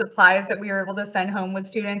great supplies that we were able to send home with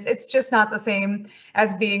students, it's just not the same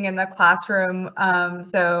as being in the classroom.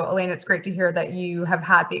 So Elena, it's great to hear that you have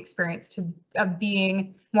had the experience of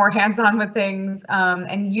being more hands-on with things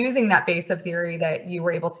and using that base of theory that you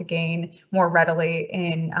were able to gain more readily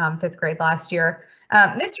in 5th grade last year.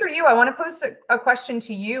 Mr. Yu, I want to pose a question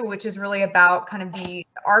to you, which is really about kind of the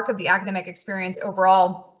arc of the academic experience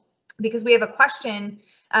overall. because we have a question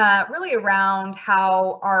really around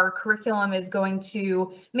how our curriculum is going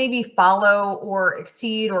to maybe follow or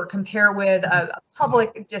exceed or compare with a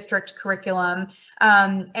public district curriculum.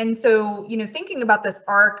 And so, thinking about this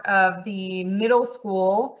arc of the middle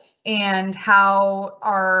school and how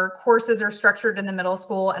our courses are structured in the middle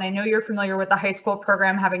school. And I know you're familiar with the high school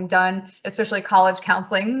program, having done especially college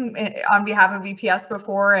counseling on behalf of EPS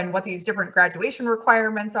before, and what these different graduation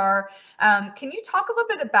requirements are. Can you talk a little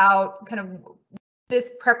bit about kind of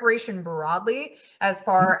this preparation broadly, as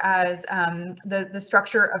far as the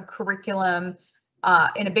structure of curriculum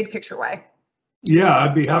in a big picture way? Yeah,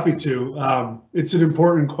 I'd be happy to. It's an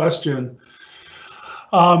important question.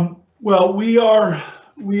 Well,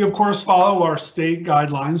 we of course follow our state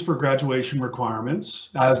guidelines for graduation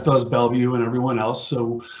requirements, as does Bellevue and everyone else.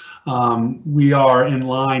 So we are in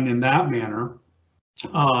line in that manner.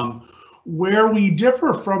 Where we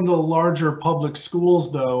differ from the larger public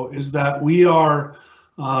schools, though, is that we're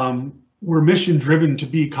mission driven to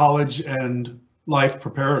be college and life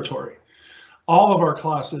preparatory. All of our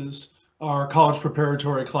classes are college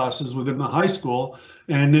preparatory classes within the high school,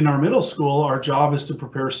 and in our middle school, our job is to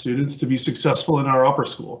prepare students to be successful in our upper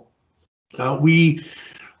school.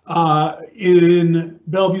 In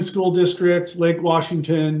Bellevue School District, Lake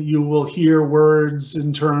Washington, you will hear words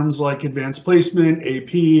in terms like advanced placement,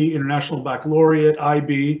 AP, International Baccalaureate,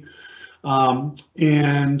 IB,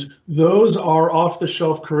 and those are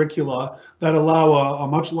off-the-shelf curricula that allow a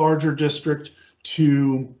much larger district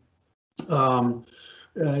to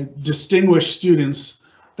distinguish students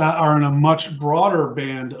that are in a much broader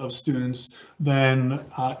band of students than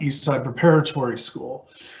Eastside Preparatory School.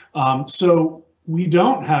 So we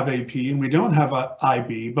don't have AP and we don't have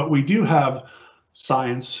IB, but we do have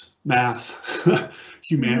science, math,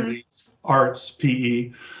 humanities, arts,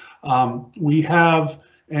 PE. We have,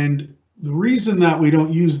 and the reason that we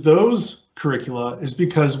don't use those curricula is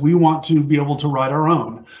because we want to be able to write our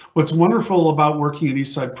own. What's wonderful about working at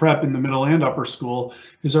Eastside Prep in the middle and upper school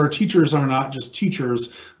is our teachers are not just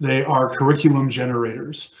teachers, they are curriculum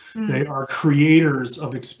generators. They are creators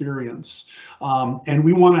of experience. And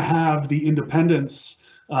we want to have the independence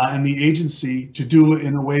and the agency to do it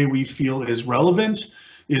in a way we feel is relevant,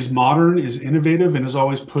 is modern, is innovative, and is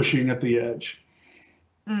always pushing at the edge.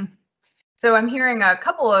 So I'm hearing a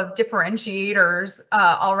couple of differentiators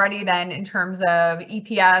already then in terms of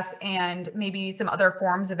EPS and maybe some other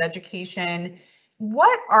forms of education.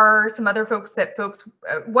 What are some other things that folks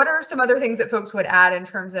would add in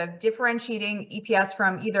terms of differentiating EPS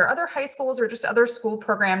from either other high schools or just other school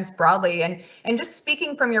programs broadly? And just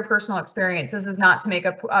speaking from your personal experience, this is not to make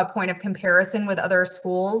a point of comparison with other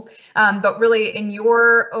schools, but really in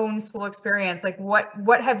your own school experience, like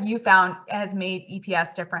what have you found has made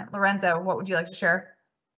EPS different? Lorenzo, what would you like to share?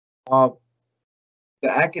 The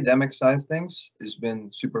academic side of things has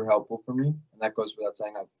been super helpful for me, and that goes without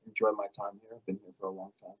saying. I've enjoyed my time here. I've been here for a long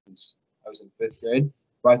time, since I was in 5th grade.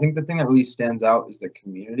 But I think the thing that really stands out is the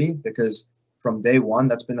community, because from day one,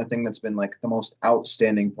 that's been the thing that's been like the most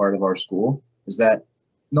outstanding part of our school, is that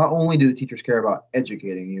not only do the teachers care about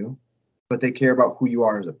educating you, but they care about who you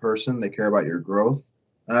are as a person. They care about your growth.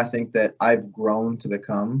 And I think that I've grown to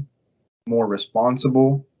become more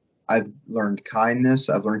responsible. I've learned kindness,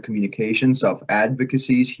 I've learned communication,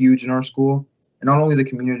 self-advocacy is huge in our school. And not only the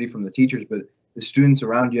community from the teachers, but the students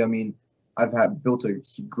around you. I mean, I've built a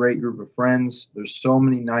great group of friends. There's so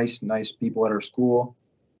many nice people at our school.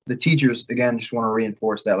 The teachers, again, just want to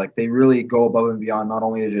reinforce that, like, they really go above and beyond, not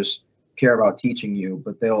only to just care about teaching you,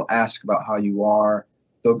 but they'll ask about how you are.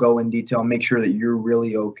 They'll go in detail, make sure that you're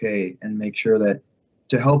really okay, and make sure that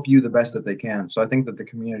to help you the best that they can. So I think that the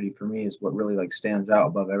community for me is what really like stands out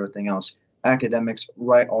above everything else. Academics,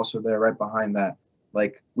 right behind that.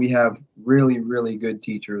 Like, we have really, really good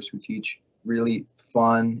teachers who teach really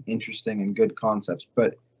fun, interesting, and good concepts,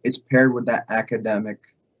 but it's paired with that academic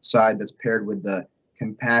side that's paired with the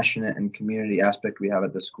compassionate and community aspect we have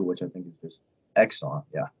at the school, which I think is just excellent.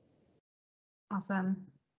 Yeah. Awesome.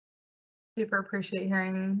 Super appreciate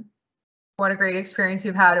hearing what a great experience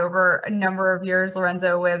you've had over a number of years,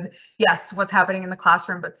 Lorenzo, with, yes, what's happening in the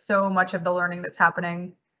classroom, but so much of the learning that's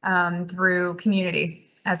happening through community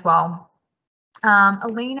as well.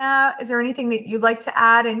 Elena, is there anything that you'd like to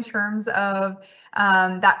add in terms of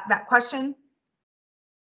that question?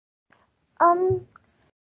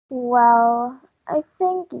 Well, I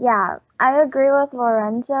think, yeah, I agree with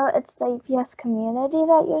Lorenzo. It's the EPS community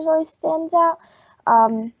that usually stands out.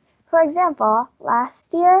 For example, last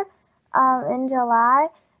year, in July,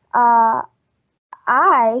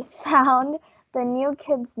 I found the new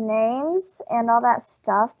kids' names and all that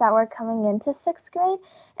stuff that were coming into 6th grade,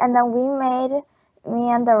 and then we made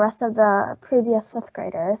me and the rest of the previous 5th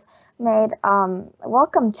graders made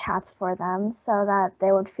welcome chats for them so that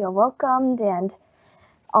they would feel welcomed and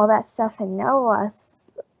all that stuff and know us.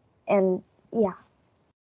 And yeah.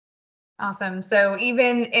 Awesome. So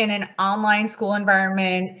even in an online school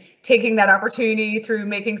environment, taking that opportunity through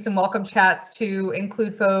making some welcome chats to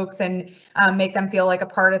include folks and make them feel like a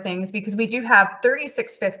part of things, because we do have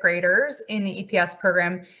 36 5th graders in the EPS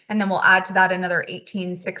program, and then we'll add to that another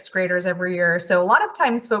 18 6th graders every year. So a lot of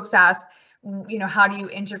times folks ask, how do you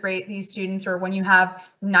integrate these students? Or when you have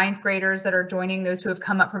 9th graders that are joining those who have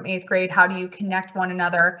come up from 8th grade, how do you connect one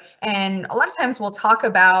another? And a lot of times we'll talk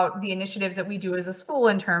about the initiatives that we do as a school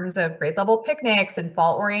in terms of grade level picnics and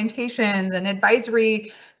fall orientations and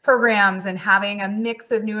advisory programs and having a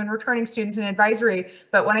mix of new and returning students in advisory.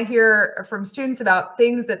 But when I hear from students about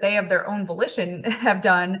things that they of their own volition have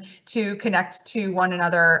done to connect to one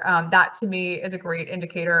another, that to me is a great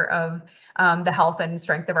indicator of the health and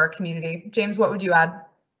strength of our community. James, what would you add?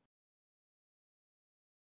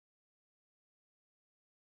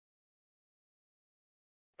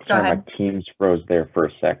 Sorry, my Teams froze there for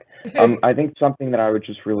a sec. I think something that I would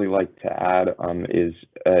just really like to add is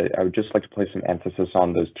I would just like to place some emphasis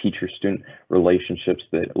on those teacher-student relationships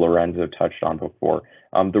that Lorenzo touched on before.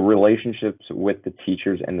 The relationships with the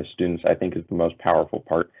teachers and the students, I think, is the most powerful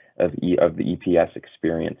part of the EPS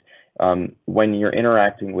experience. When you're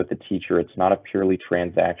interacting with the teacher, it's not a purely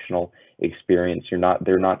transactional experience.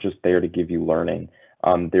 They're not just there to give you learning.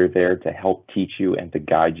 They're there to help teach you and to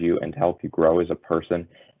guide you and to help you grow as a person.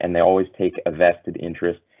 And they always take a vested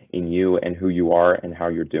interest in you and who you are and how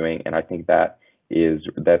you're doing. And I think that's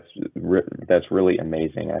really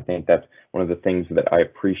amazing. I think that's one of the things that I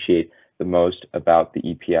appreciate the most about the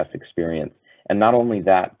EPS experience. And not only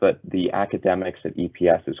that, but the academics at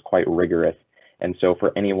EPS is quite rigorous. And so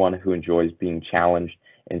for anyone who enjoys being challenged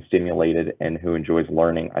and stimulated and who enjoys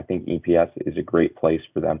learning, I think EPS is a great place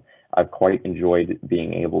for them. I've quite enjoyed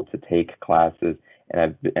being able to take classes,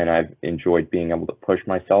 and I've enjoyed being able to push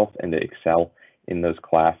myself and to excel in those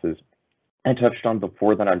classes. I touched on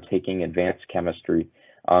before that I'm taking advanced chemistry,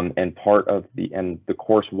 and part of the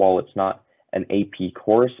course, while it's not an AP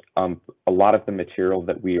course, a lot of the material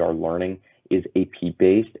that we are learning is AP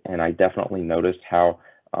based, and I definitely noticed how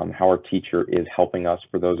our teacher is helping us,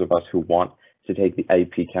 for those of us who want to take the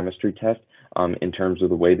AP chemistry test, in terms of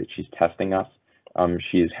the way that she's testing us.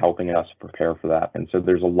 She is helping us prepare for that. And so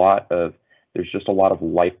there's just a lot of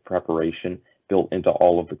life preparation built into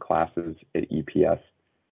all of the classes at EPS.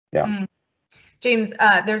 Yeah. James,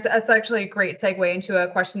 that's actually a great segue into a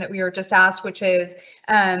question that we were just asked, which is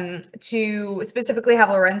to specifically have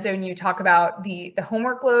Lorenzo and you talk about the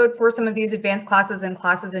homework load for some of these advanced classes and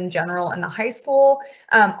classes in general in the high school.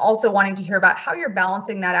 Also wanting to hear about how you're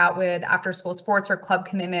balancing that out with after school sports or club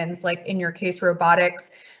commitments, like in your case,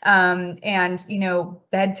 robotics, and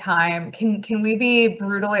bedtime. Can we be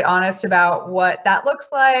brutally honest about what that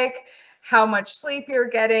looks like? How much sleep you're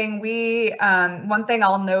getting? One thing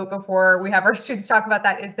I'll note before we have our students talk about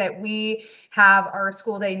that is that we have our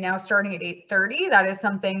school day now starting at 8:30. That is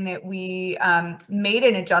something that we made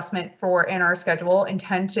an adjustment for in our schedule,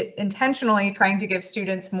 intentionally trying to give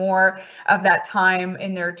students more of that time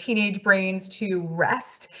in their teenage brains to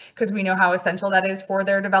rest, because we know how essential that is for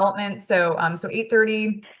their development. So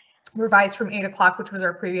 8:30. Revised from 8 o'clock, which was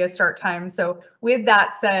our previous start time. So with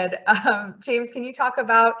that said, James, can you talk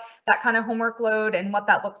about that kind of homework load and what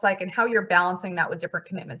that looks like and how you're balancing that with different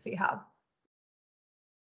commitments you have?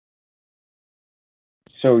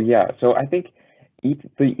 So I think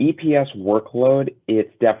the EPS workload,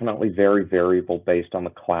 it's definitely very variable based on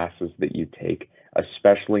the classes that you take,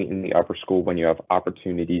 especially in the upper school when you have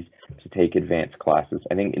opportunities to take advanced classes.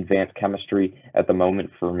 I think advanced chemistry at the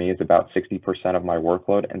moment for me is about 60% of my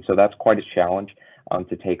workload, and so that's quite a challenge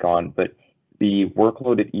to take on. But the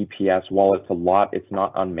workload at EPS, while it's a lot, it's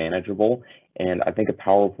not unmanageable. And I think a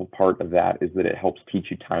powerful part of that is that it helps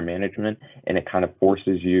teach you time management, and it kind of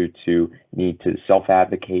forces you to need to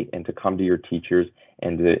self-advocate and to come to your teachers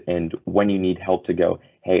and when you need help to go,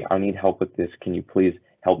 hey, I need help with this, can you please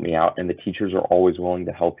help me out? And the teachers are always willing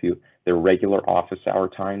to help you. Their regular office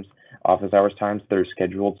hours times, they're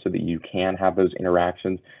scheduled so that you can have those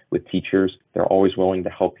interactions with teachers. They're always willing to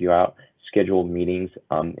help you out. Scheduled meetings,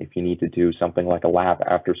 if you need to do something like a lab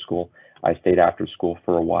after school. I stayed after school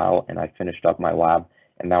for a while and I finished up my lab,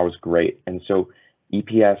 and that was great. And so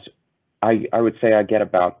EPS, I would say I get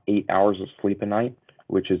about 8 hours of sleep a night,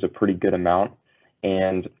 which is a pretty good amount.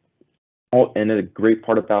 And a great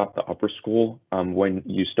part about the upper school, when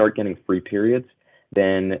you start getting free periods,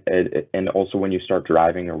 then and also when you start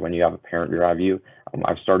driving or when you have a parent drive you,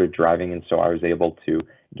 I've started driving, and so I was able to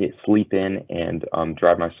get sleep in and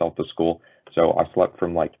drive myself to school. So I slept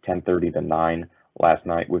from like 10:30 to 9 last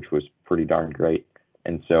night, which was pretty darn great.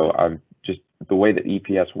 And so I've just, the way that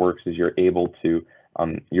EPS works is you're able to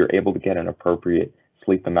get an appropriate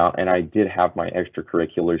sleep amount. And I did have my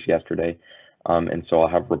extracurriculars yesterday. And so I'll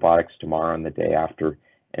have robotics tomorrow and the day after.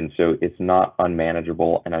 And so it's not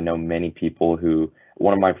unmanageable. And I know many people who,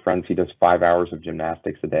 one of my friends, he does 5 hours of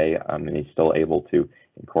gymnastics a day, and he's still able to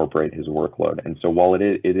incorporate his workload. And so while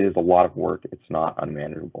it is a lot of work, it's not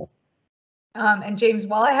unmanageable. And James,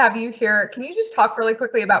 while I have you here, can you just talk really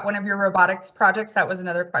quickly about one of your robotics projects? That was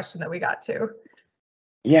another question that we got to.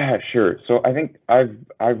 Yeah, sure. So I think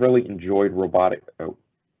I've really enjoyed robotics. Oh,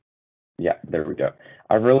 yeah, there we go.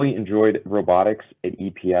 I've really enjoyed robotics at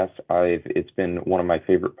EPS. It's been one of my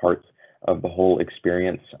favorite parts of the whole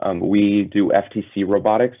experience. We do FTC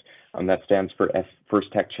robotics. That stands for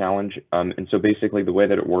First Tech Challenge. And so basically the way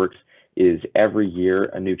that it works is every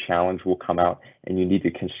year a new challenge will come out and you need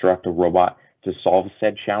to construct a robot to solve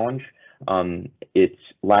said challenge.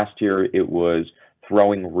 Last year it was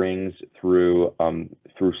throwing rings through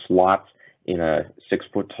slots in a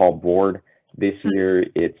 6-foot tall board. This year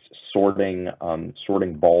it's sorting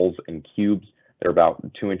balls and cubes that are about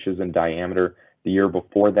 2 inches in diameter. The year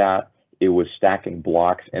before that it was stacking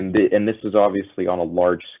blocks, and this is obviously on a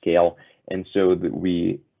large scale. And so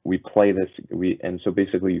we play this, and so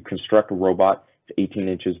basically you construct a robot. It's 18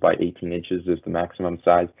 inches by 18 inches is the maximum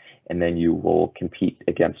size, and then you will compete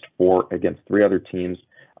against 3 other teams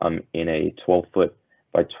in a 12-foot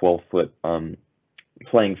by 12-foot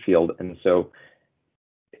playing field. And so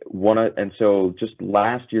just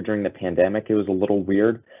last year during the pandemic, it was a little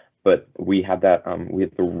weird, but we had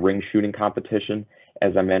the ring shooting competition,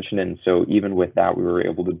 as I mentioned, and so even with that, we were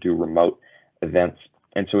able to do remote events.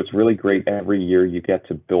 And so it's really great. Every year you get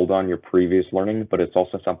to build on your previous learning, but it's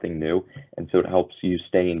also something new, and so it helps you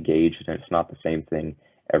stay engaged, and it's not the same thing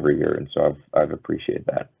every year. And so I've appreciated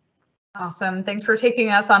that. Awesome. Thanks for taking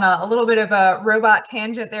us on a little bit of a robot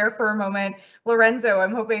tangent there for a moment. Lorenzo,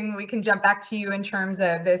 I'm hoping we can jump back to you in terms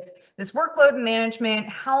of this workload management.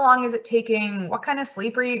 How long is it taking? What kind of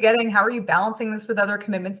sleep are you getting? How are you balancing this with other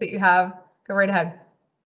commitments that you have? Go right ahead.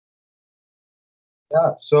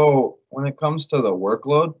 Yeah, so when it comes to the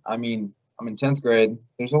workload, I mean, I'm in 10th grade.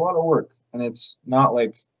 There's a lot of work, and it's not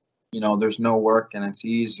like, there's no work and it's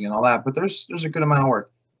easy and all that, but there's a good amount of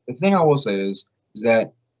work. The thing I will say is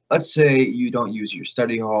that let's say you don't use your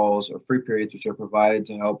study halls or free periods, which are provided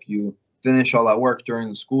to help you finish all that work during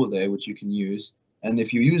the school day, which you can use. And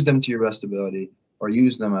if you use them to your best ability or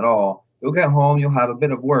use them at all, you'll get home, you'll have a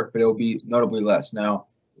bit of work, but it'll be notably less. Now,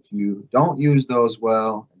 if you don't use those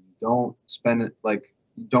well, and you don't spend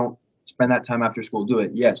that time after school, do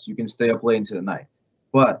it. Yes, you can stay up late into the night,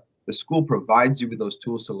 but the school provides you with those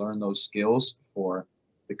tools to learn those skills for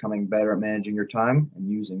becoming better at managing your time and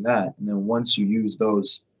using that. And then once you use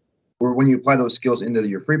those, or when you apply those skills into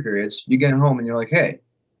your free periods, you get home and you're like, hey,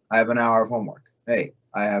 I have an hour of homework. Hey,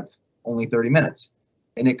 I have only 30 minutes.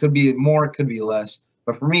 And it could be more, it could be less.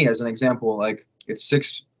 But for me, as an example, like it's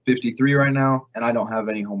 6:53 right now, and I don't have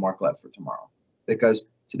any homework left for tomorrow. Because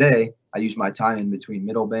today, I used my time in between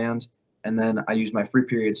middle bands, and then I used my free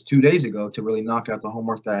periods 2 days ago to really knock out the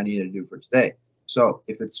homework that I needed to do for today. So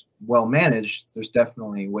if it's well managed, there's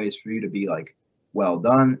definitely ways for you to be like well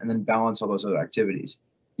done and then balance all those other activities.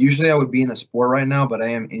 Usually I would be in a sport right now, but I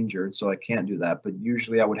am injured, so I can't do that. But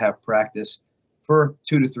usually I would have practice for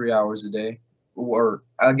 2 to 3 hours a day, or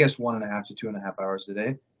I guess 1.5 to 2.5 hours a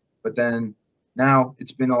day. But then now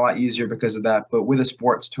it's been a lot easier because of that. But with a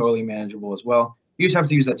sport, it's totally manageable as well. You just have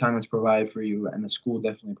to use that time that's provided for you, and the school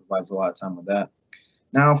definitely provides a lot of time with that.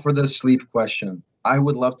 Now for the sleep question, I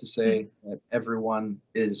would love to say that everyone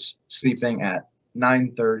is sleeping at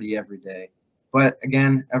 9:30 every day. But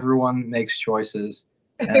again, everyone makes choices.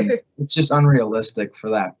 And it's just unrealistic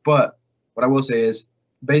for that. But what I will say is,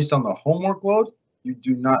 based on the homework load, you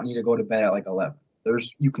do not need to go to bed at like 11.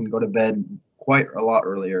 You can go to bed quite a lot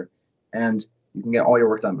earlier, and you can get all your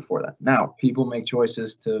work done before that. Now, people make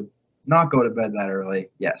choices to not go to bed that early.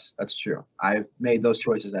 Yes, that's true. I've made those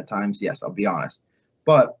choices at times. Yes, I'll be honest.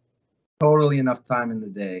 But totally enough time in the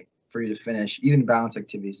day for you to finish even balance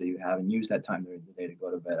activities that you have and use that time during the day to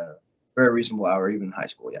go to bed at a very reasonable hour, even in high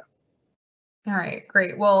school. Yeah. All right,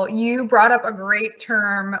 great. Well, you brought up a great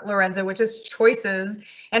term, Lorenzo, which is choices.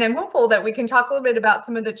 And I'm hopeful that we can talk a little bit about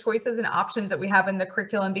some of the choices and options that we have in the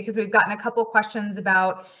curriculum, because we've gotten a couple questions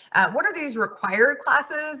about what are these required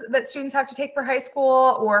classes that students have to take for high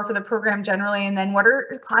school or for the program generally, and then what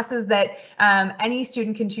are classes that any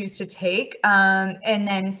student can choose to take. And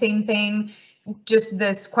then same thing, just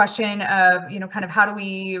this question of, kind of how do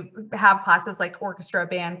we have classes like orchestra,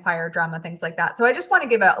 band, choir, drama, things like that. So I just want to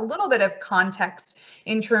give a little bit of context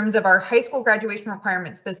in terms of our high school graduation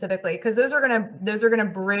requirements specifically, because those are going to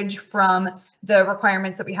bridge from the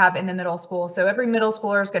requirements that we have in the middle school. So every middle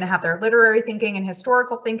schooler is going to have their literary thinking and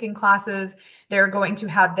historical thinking classes. They're going to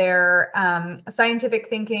have their scientific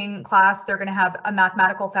thinking class. They're going to have a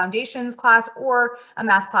mathematical foundations class or a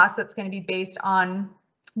math class that's going to be based on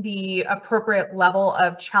the appropriate level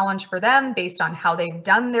of challenge for them based on how they've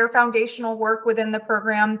done their foundational work within the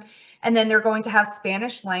program. And then they're going to have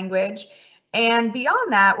Spanish language. And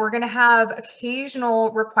beyond that, we're going to have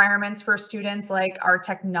occasional requirements for students like our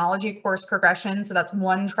technology course progression. So that's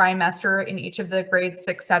one trimester in each of the grades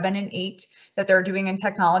 6, 7, and 8 that they're doing in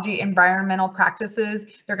technology. Environmental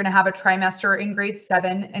practices, they're going to have a trimester in grade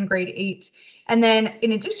 7 and grade 8. And then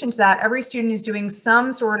in addition to that, every student is doing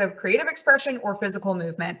some sort of creative expression or physical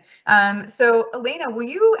movement. So Elena, will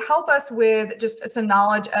you help us with just some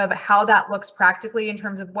knowledge of how that looks practically in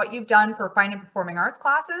terms of what you've done for fine and performing arts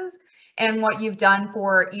classes and what you've done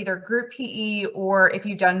for either group PE or if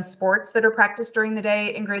you've done sports that are practiced during the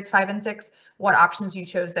day in grades 5 and 6, what options you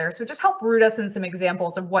chose there. So just help root us in some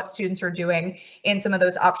examples of what students are doing in some of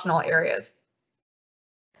those optional areas.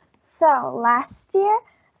 So last year,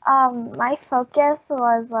 my focus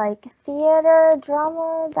was like theater,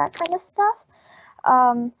 drama, that kind of stuff,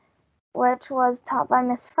 which was taught by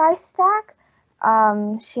Miss Frystack.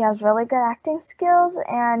 She has really good acting skills,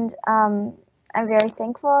 and I'm very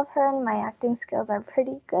thankful of her, and my acting skills are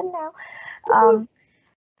pretty good now.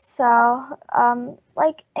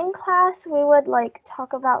 Like in class, we would like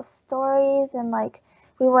talk about stories and like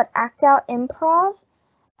we would act out improv,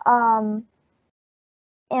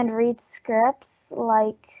 and read scripts.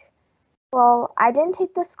 Well, I didn't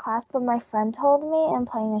take this class, but my friend told me in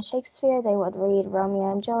playing in Shakespeare, they would read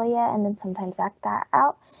Romeo and Juliet and then sometimes act that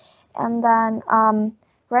out. And then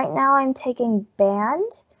right now I'm taking band.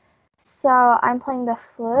 So I'm playing the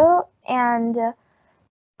flute, and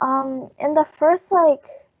in the first like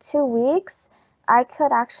 2 weeks, I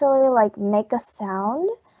could actually like make a sound,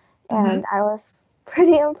 and I was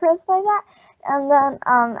pretty impressed by that. And then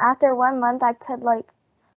after 1 month, I could like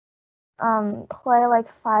play like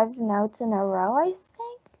 5 notes in a row, I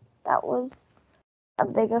think. That was a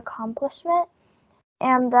big accomplishment.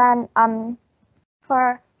 And then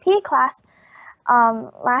for PE class,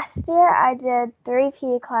 last year I did 3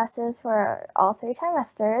 PE classes for all 3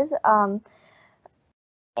 trimesters,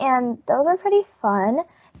 and those are pretty fun.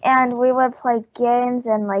 And we would play games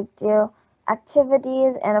and like do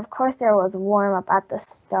activities, and of course there was warm up at the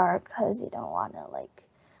start because you don't want to like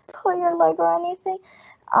pull your leg or anything.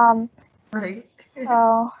 Right.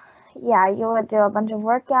 So yeah, you would do a bunch of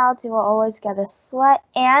workouts. You will always get a sweat,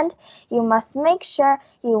 and you must make sure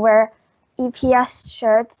you wear EPS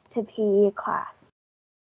shirts to PE class.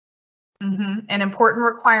 An important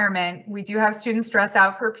requirement. We do have students dress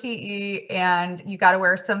out for PE, and you got to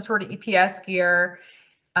wear some sort of EPS gear.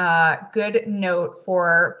 Good note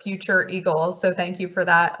for future Eagles. So thank you for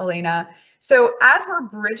that, Elena. So as we're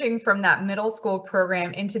bridging from that middle school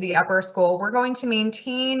program into the upper school, we're going to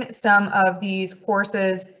maintain some of these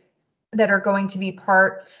courses that are going to be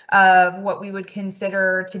part of what we would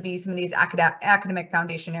consider to be some of these academic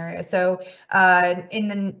foundation areas. So in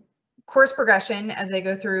the course progression, as they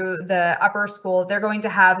go through the upper school, they're going to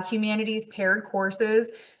have humanities paired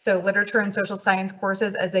courses, so literature and social science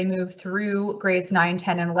courses as they move through grades 9,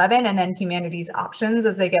 10, and 11, and then humanities options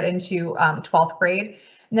as they get into 12th grade.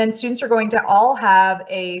 And then students are going to all have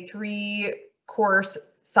a 3-course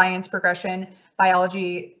science progression,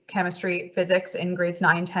 biology, chemistry, physics in grades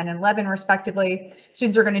 9, 10, and 11 respectively.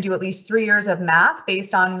 Students are going to do at least 3 years of math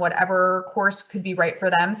based on whatever course could be right for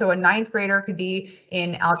them. So a 9th grader could be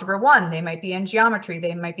in Algebra 1, they might be in geometry,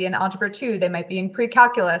 they might be in Algebra 2, they might be in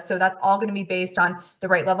pre-calculus. So that's all going to be based on the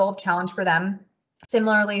right level of challenge for them.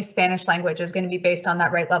 Similarly, Spanish language is going to be based on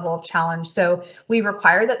that right level of challenge. So we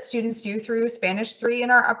require that students do through Spanish 3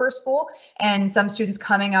 in our upper school, and some students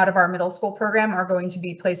coming out of our middle school program are going to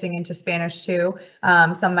be placing into Spanish 2.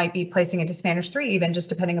 Some might be placing into Spanish 3, even just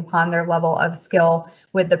depending upon their level of skill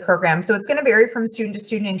with the program. So it's going to vary from student to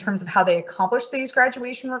student in terms of how they accomplish these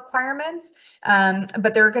graduation requirements,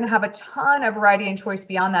 but they're going to have a ton of variety and choice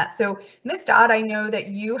beyond that. So Ms. Dodd, I know that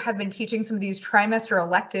you have been teaching some of these trimester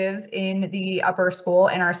electives in the upper school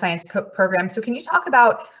in our science program. So can you talk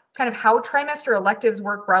about kind of how trimester electives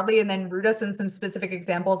work broadly, and then root us in some specific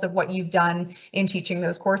examples of what you've done in teaching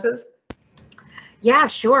those courses? Yeah,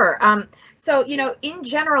 sure. So, in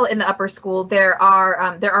general, in the upper school, there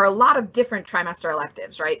are a lot of different trimester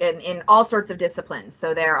electives, right? In all sorts of disciplines.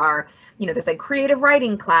 So there are, there's like creative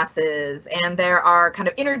writing classes, and there are kind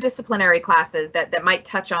of interdisciplinary classes that might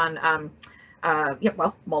touch on,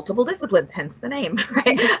 multiple disciplines, hence the name,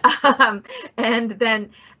 right? And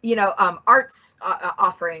then, arts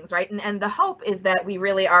offerings, right? And the hope is that we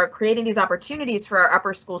really are creating these opportunities for our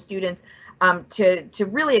upper school students to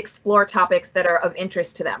really explore topics that are of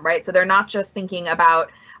interest to them, right? So they're not just thinking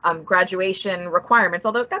about graduation requirements,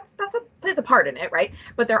 although plays a part in it, right?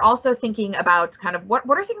 But they're also thinking about kind of what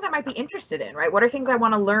are things I might be interested in, right? What are things I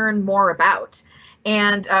want to learn more about?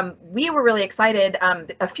 And we were really excited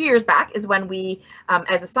a few years back is when we,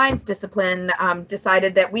 as a science discipline,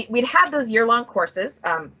 decided that we'd had those year-long courses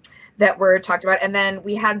that were talked about. And then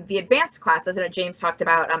we had the advanced classes, and James talked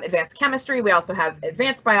about advanced chemistry. We also have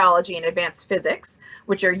advanced biology and advanced physics,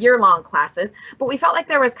 which are year-long classes. But we felt like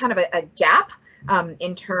there was kind of a gap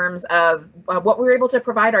in terms of what we were able to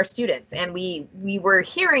provide our students. And we were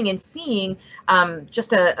hearing and seeing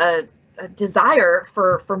just a desire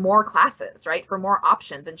for more classes, right? For more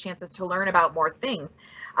options and chances to learn about more things.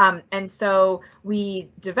 And so we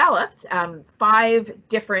developed 5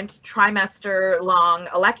 different trimester-long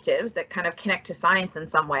electives that kind of connect to science in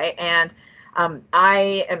some way. And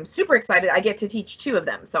I am super excited. I get to teach 2 of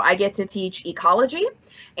them. So I get to teach ecology,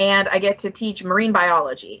 and I get to teach marine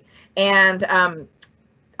biology. And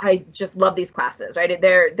I just love these classes, right?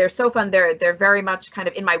 They're so fun. They're very much kind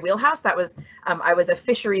of in my wheelhouse. That was I was a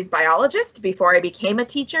fisheries biologist before I became a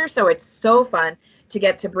teacher, so it's so fun to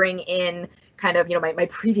get to bring in kind of my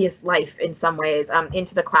previous life in some ways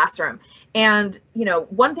into the classroom. And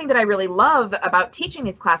one thing that I really love about teaching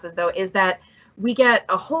these classes though is that we get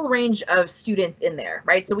a whole range of students in there,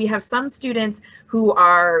 right? So we have some students who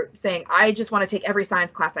are saying, I just want to take every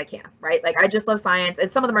science class I can, right? Like I just love science, and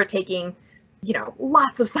some of them are taking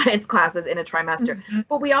lots of science classes in a trimester. Mm-hmm.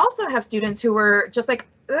 But we also have students who were just like,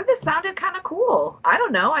 this sounded kind of cool. I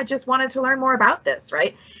don't know. I just wanted to learn more about this,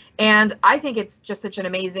 right? And I think it's just such an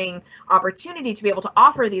amazing opportunity to be able to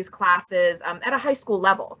offer these classes at a high school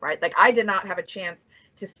level, right? Like I did not have a chance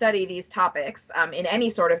to study these topics in any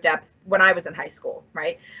sort of depth when I was in high school,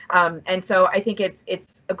 right? And so I think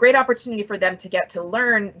it's a great opportunity for them to get to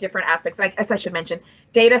learn different aspects. Like, as I should mention,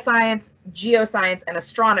 data science, geoscience, and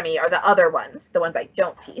astronomy are the other ones, the ones I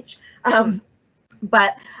don't teach.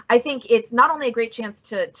 But I think it's not only a great chance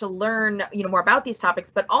to learn, more about these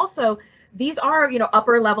topics, but also these are,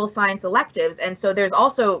 upper level science electives. And so there's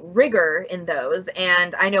also rigor in those.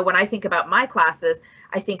 And I know when I think about my classes,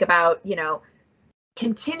 I think about,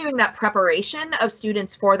 continuing that preparation of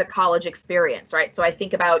students for the college experience, right? So I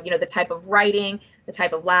think about, the type of writing, the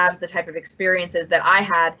type of labs, the type of experiences that I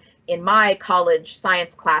had in my college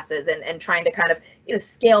science classes, and trying to kind of,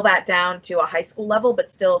 scale that down to a high school level, but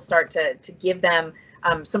still start to give them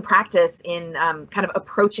some practice in kind of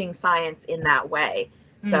approaching science in that way.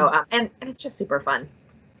 So, and it's just super fun.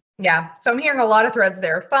 Yeah, so I'm hearing a lot of threads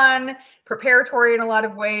there. Fun, preparatory in a lot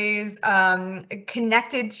of ways,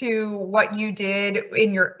 connected to what you did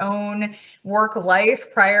in your own work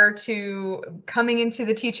life prior to coming into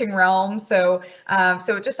the teaching realm. So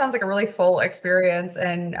it just sounds like a really full experience,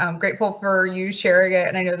 and I'm grateful for you sharing it.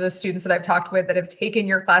 And I know the students that I've talked with that have taken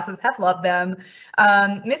your classes have loved them.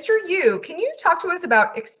 Mr. Yu, can you talk to us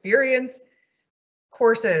about experience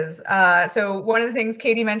courses? So one of the things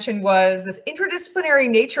Katie mentioned was this interdisciplinary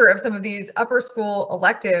nature of some of these upper school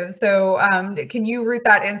electives. So can you root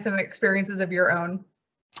that in some experiences of your own?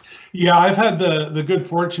 Yeah, I've had the good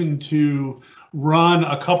fortune to run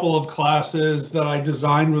a couple of classes that I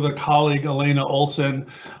designed with a colleague, Elena Olson.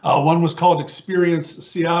 One was called Experience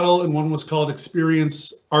Seattle, and one was called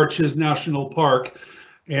Experience Arches National Park.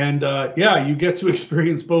 And yeah, you get to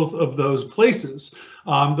experience both of those places.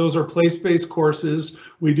 Those are place-based courses.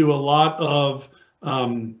 We do a lot of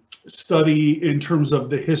study in terms of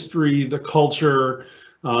the history, the culture,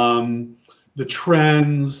 the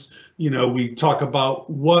trends. We talk about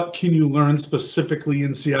what can you learn specifically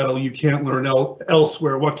in Seattle you can't learn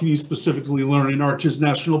elsewhere. What can you specifically learn in Arches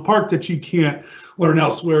National Park that you can't learn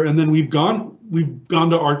elsewhere? And then we've gone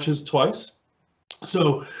to Arches twice.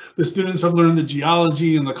 So the students have learned the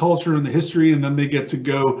geology and the culture and the history, and then they get to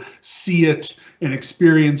go see it and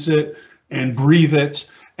experience it and breathe it.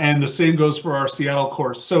 And the same goes for our Seattle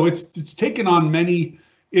course. So it's taken on many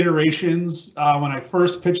iterations. When I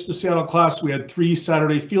first pitched the Seattle class, we had 3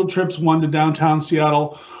 Saturday field trips, one to downtown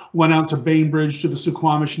Seattle, one out to Bainbridge to the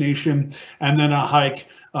Suquamish Nation, and then a hike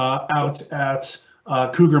out at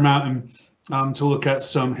Cougar Mountain to look at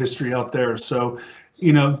some history out there. So,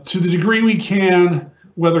 to the degree we can,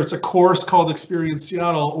 whether it's a course called Experience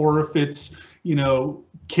Seattle or if it's, you know,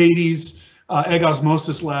 Katie's egg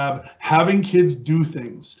osmosis lab, having kids do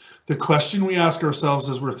things. The question we ask ourselves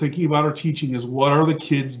as we're thinking about our teaching is, what are the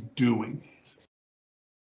kids doing?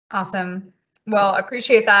 Awesome. Well,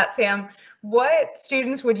 appreciate that, Sam. What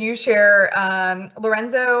students would you share?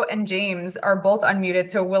 Lorenzo and James are both unmuted,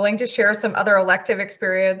 so willing to share some other elective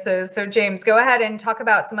experiences. So James, go ahead and talk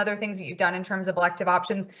about some other things that you've done in terms of elective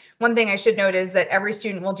options. One thing I should note is that every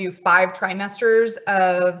student will do 5 trimesters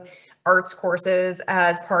of arts courses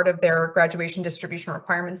as part of their graduation distribution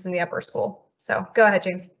requirements in the upper school. So go ahead,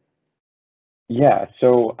 James. Yeah,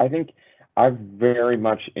 so I think I've very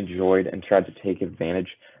much enjoyed and tried to take advantage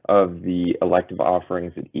of the elective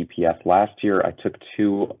offerings at EPS. Last year, I took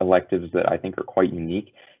 2 electives that I think are quite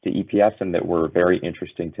unique to EPS and that were very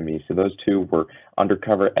interesting to me. So those 2 were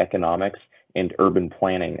undercover economics and urban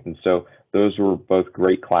planning. And so those were both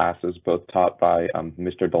great classes, both taught by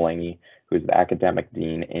Mr. Delaney, who is the academic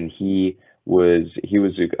dean, and he was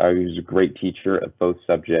a great teacher of both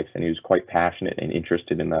subjects, and he was quite passionate and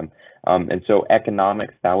interested in them. And so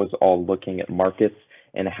economics, that was all looking at markets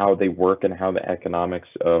and how they work and how the economics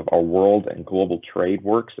of our world and global trade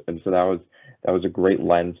works. And so that was a great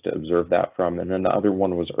lens to observe that from. And then the other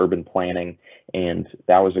one was urban planning, and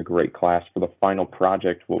that was a great class. For the final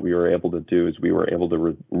project, what we were able to do is we were able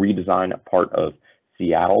to redesign a part of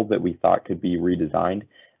Seattle that we thought could be redesigned.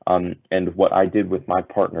 And what I did with my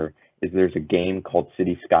partner is there's a game called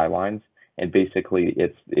City Skylines, and basically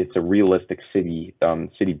it's a realistic city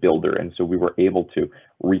builder. And so we were able to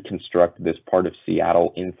reconstruct this part of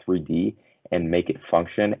Seattle in 3D and make it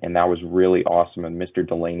function, and that was really awesome. And Mr.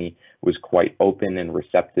 Delaney was quite open and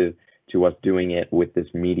receptive to us doing it with this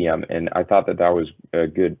medium, and I thought that was a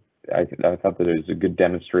good. I thought that it was a good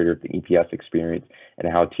demonstrator of the EPS experience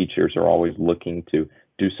and how teachers are always looking to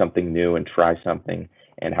do something new and try something,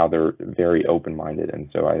 and how they're very open-minded. And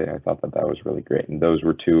so I thought that was really great. And those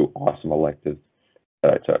were 2 awesome electives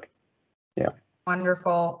that I took. Yeah.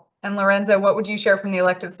 Wonderful. And Lorenzo, what would you share from the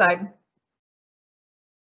elective side?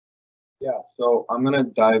 Yeah, so I'm going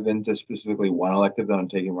to dive into specifically one elective that I'm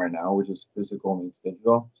taking right now, which is physical meets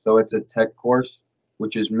digital. So it's a tech course,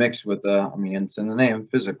 which is mixed with it's in the name,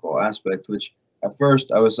 physical aspect, which at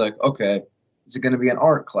first I was like, okay, is it going to be an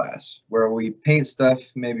art class where we paint stuff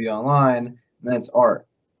maybe online, and then it's art?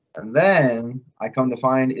 And then I come to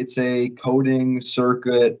find it's a coding,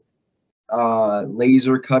 circuit,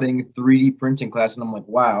 laser cutting, 3D printing class. And I'm like,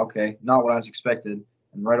 wow, okay, not what I was expected.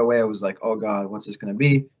 And right away I was like, oh God, what's this going to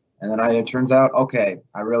be? And then it turns out, okay,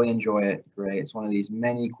 I really enjoy it. Great. It's one of these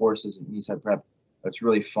many courses in Eastside Prep that's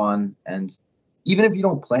really fun. And even if you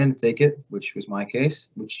don't plan to take it, which was my case,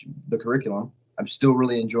 the curriculum, I'm still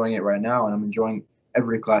really enjoying it right now, and I'm enjoying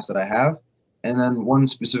every class that I have. And then one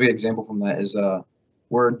specific example from that is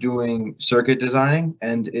we're doing circuit designing,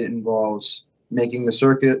 and it involves making the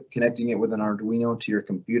circuit, connecting it with an Arduino to your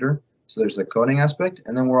computer. So there's the coding aspect.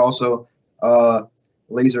 And then we're also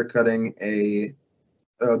laser cutting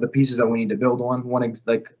the pieces that we need to build on.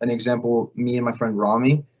 Like an example, me and my friend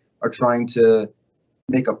Rami are trying to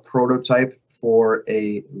make a prototype for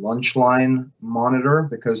a lunch line monitor,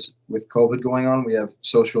 because with COVID going on, we have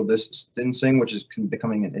social distancing, which is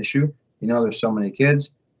becoming an issue. You know, there's so many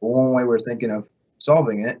kids. But one way we're thinking of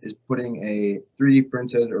solving it is putting a 3D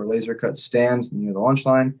printed or laser cut stand near the lunch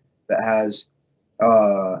line that has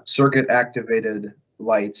circuit activated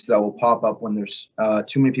lights that will pop up when there's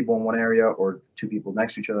too many people in one area or 2 people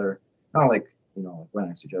next to each other. Not like, right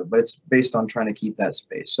next to each other, but it's based on trying to keep that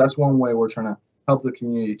space. So that's one way we're trying to help the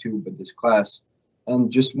community too with this class.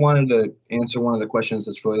 And just wanted to answer one of the questions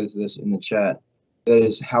that's related to this in the chat. That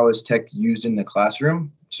is, how is tech used in the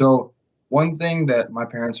classroom? So one thing that my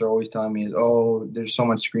parents are always telling me is, oh, there's so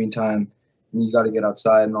much screen time and you got to get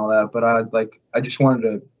outside and all that. But I just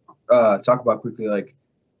wanted to talk about quickly, like,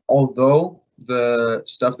 although the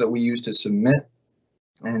stuff that we use to submit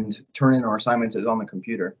and turn in our assignments is on the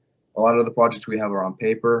computer, a lot of the projects we have are on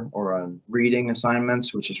paper or on reading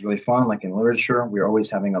assignments, which is really fun. Like in literature, we're always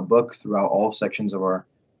having a book throughout all sections of our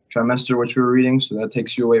trimester, which we're reading. So that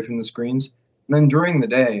takes you away from the screens. And then during the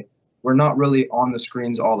day, we're not really on the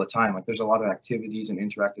screens all the time. Like there's a lot of activities and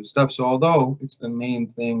interactive stuff. So although it's the main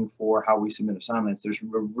thing for how we submit assignments, there's a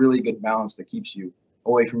really good balance that keeps you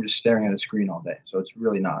away from just staring at a screen all day. So it's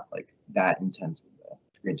really not like that intense with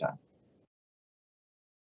screen time.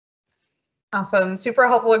 Awesome, super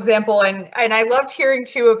helpful example. And I loved hearing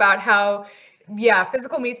too about how yeah,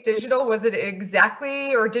 physical meets digital. Was it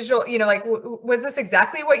exactly, or digital, like, was this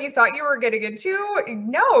exactly what you thought you were getting into?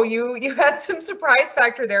 No, you had some surprise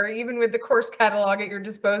factor there, even with the course catalog at your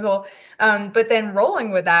disposal. But then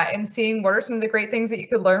rolling with that and seeing what are some of the great things that you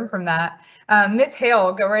could learn from that. Ms.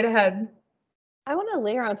 Hale, go right ahead. I want to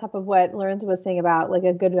layer on top of what Lorenzo was saying about like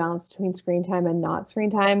a good balance between screen time and not screen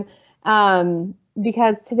time.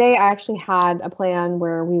 Because today I actually had a plan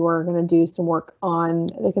where we were going to do some work on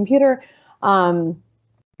the computer. And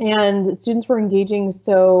students were engaging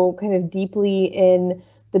so kind of deeply in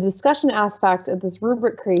the discussion aspect of this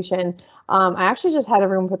rubric creation. I actually just had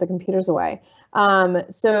everyone put the computers away.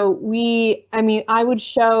 So I would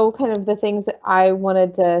show kind of the things that I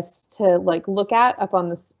wanted to like look at up on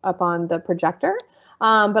the projector.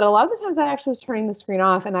 But a lot of the times I actually was turning the screen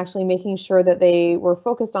off and actually making sure that they were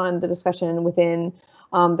focused on the discussion within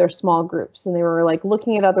their small groups. And they were like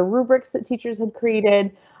looking at other rubrics that teachers had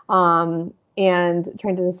created and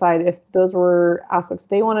trying to decide if those were aspects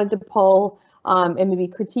they wanted to pull and maybe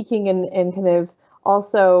critiquing and kind of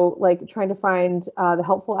also like trying to find the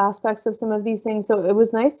helpful aspects of some of these things. So it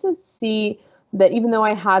was nice to see that even though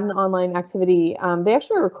I had an online activity, they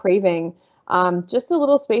actually were craving just a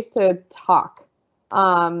little space to talk.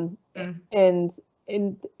 And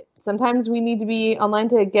sometimes we need to be online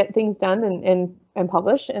to get things done and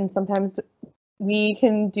publish, and sometimes we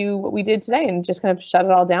can do what we did today and just kind of shut it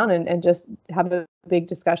all down and just have a big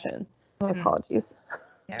discussion. My apologies.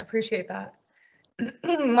 Yeah, I appreciate that.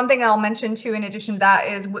 One thing I'll mention too, in addition to that,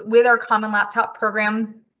 is with our Common Laptop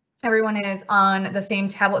program, everyone is on the same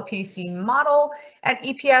tablet PC model at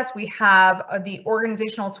EPS. We have the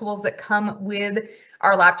organizational tools that come with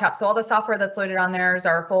our laptop. So all the software that's loaded on there is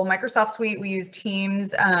our full Microsoft suite. We use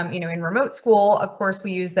Teams, in remote school. Of course,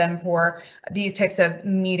 we use them for these types of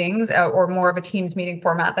meetings, or more of a Teams meeting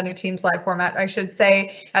format than a Teams live format, I should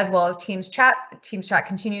say, as well as Teams Chat. Teams Chat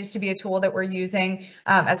continues to be a tool that we're using,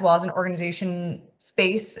 as well as an organization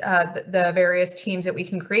space, the various teams that we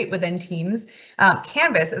can create within Teams.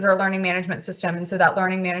 Canvas is our learning management system. And so that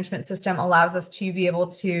learning management system allows us to be able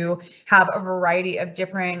to have a variety of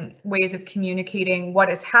different ways of communicating what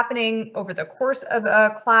is happening over the course of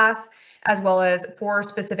a class, as well as for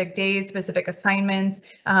specific days, specific assignments.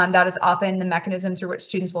 That is often the mechanism through which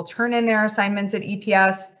students will turn in their assignments at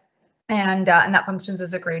EPS. And that functions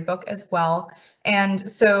as a grade book as well. And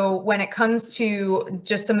so when it comes to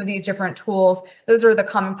just some of these different tools, those are the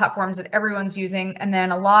common platforms that everyone's using. And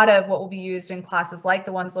then a lot of what will be used in classes like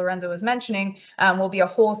the ones Lorenzo was mentioning will be a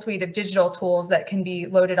whole suite of digital tools that can be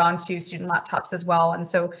loaded onto student laptops as well. And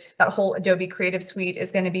so that whole Adobe Creative Suite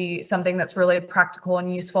is going to be something that's really practical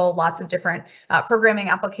and useful, lots of different programming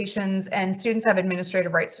applications, and students have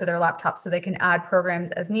administrative rights to their laptops, so they can add programs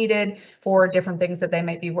as needed for different things that they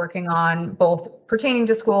might be working on, both pertaining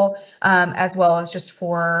to school as well as just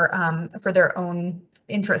for their own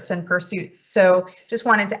interests and pursuits. So just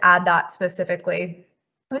wanted to add that specifically.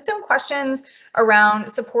 With some questions around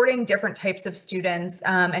supporting different types of students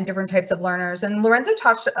and different types of learners. And Lorenzo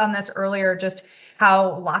touched on this earlier, just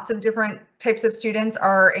how lots of different types of students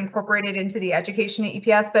are incorporated into the education at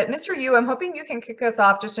EPS. But Mr. Yu, I'm hoping you can kick us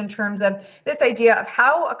off just in terms of this idea of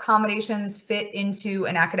how accommodations fit into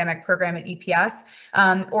an academic program at EPS,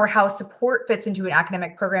 or how support fits into an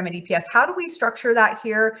academic program at EPS. How do we structure that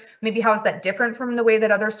here? Maybe how is that different from the way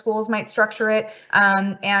that other schools might structure it?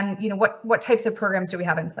 And what types of programs do we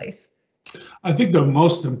have in place? I think the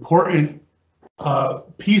most important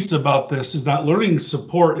piece about this is that learning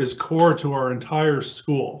support is core to our entire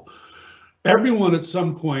school. Everyone at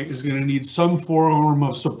some point is going to need some form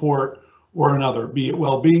of support or another, be it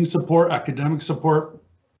well-being support, academic support.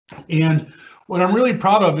 And what I'm really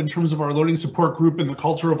proud of in terms of our learning support group and the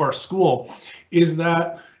culture of our school is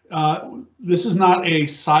that this is not a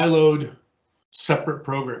siloed, separate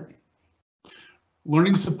program.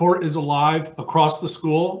 Learning support is alive across the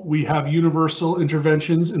school. We have universal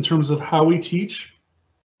interventions in terms of how we teach,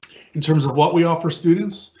 in terms of what we offer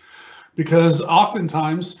students, because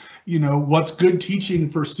oftentimes, what's good teaching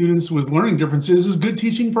for students with learning differences is good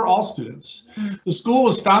teaching for all students. The school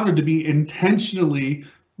was founded to be intentionally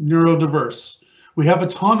neurodiverse. We have a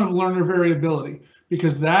ton of learner variability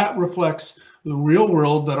because that reflects the real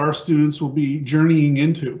world that our students will be journeying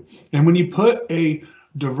into. And when you put a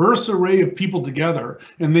diverse array of people together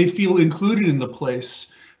and they feel included in the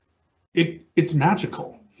place, it's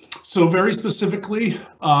magical. So very specifically,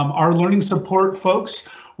 our learning support folks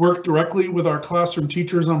work directly with our classroom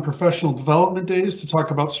teachers on professional development days to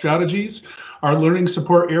talk about strategies. Our learning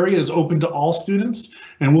support area is open to all students,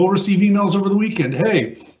 and we'll receive emails over the weekend.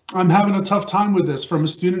 Hey, I'm having a tough time with this, from a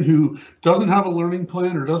student who doesn't have a learning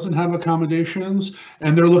plan or doesn't have accommodations,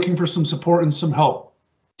 and they're looking for some support and some help.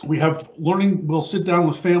 We'll sit down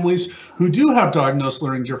with families who do have diagnosed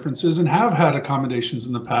learning differences and have had accommodations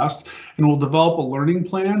in the past, and we'll develop a learning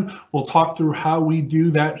plan. We'll talk through how we do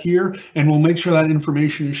that here, and we'll make sure that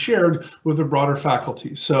information is shared with the broader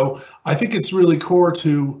faculty. So I think it's really core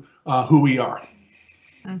to who we are.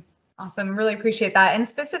 Awesome, really appreciate that. And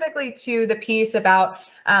specifically to the piece about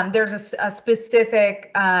there's a specific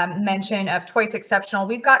mention of twice exceptional.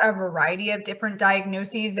 We've got a variety of different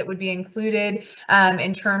diagnoses that would be included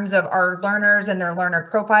in terms of our learners and their learner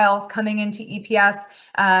profiles coming into EPS.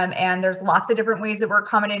 And there's lots of different ways that we're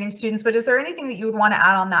accommodating students. But is there anything that you would want to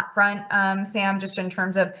add on that front, Sam, just in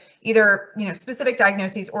terms of either specific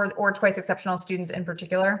diagnoses or twice exceptional students in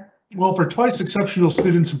particular? Well, for twice exceptional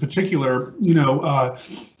students in particular,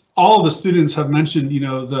 all of the students have mentioned,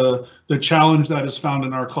 the challenge that is found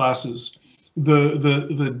in our classes,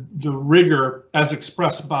 the rigor as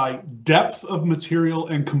expressed by depth of material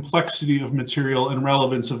and complexity of material and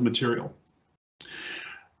relevance of material.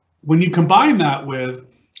 When you combine that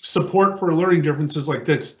with support for learning differences like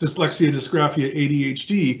dyslexia, dysgraphia,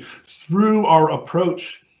 ADHD through our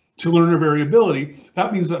approach to learner variability,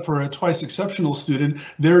 that means that for a twice exceptional student,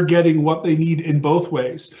 they're getting what they need in both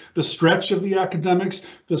ways: the stretch of the academics,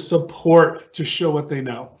 the support to show what they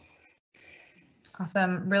know.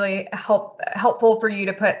 Awesome, really helpful for you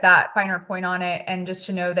to put that finer point on it, and just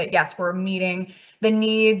to know that yes, we're meeting the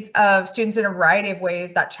needs of students in a variety of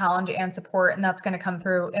ways, that challenge and support, and that's going to come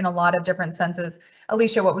through in a lot of different senses.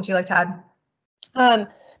 Alicia, what would you like to add?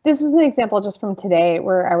 This is an example just from today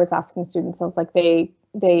where I was asking students, I was like,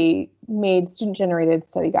 they made student-generated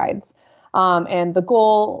study guides. And the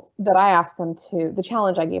goal that I asked them the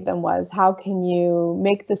challenge I gave them was, how can you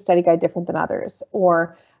make the study guide different than others?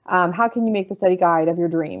 Or how can you make the study guide of your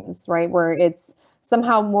dreams, right? Where it's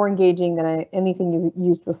somehow more engaging than anything you've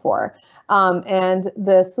used before. And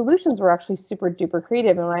the solutions were actually super duper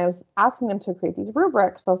creative. And when I was asking them to create these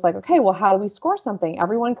rubrics, I was like, okay, well, how do we score something?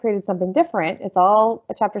 Everyone created something different. It's all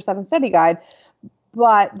a Chapter 7 study guide,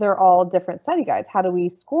 but they're all different study guides. How do we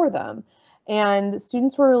score them? And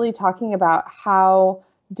students were really talking about how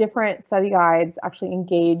different study guides actually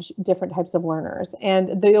engage different types of learners.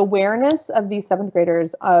 And the awareness of these 7th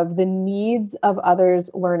graders of the needs of others'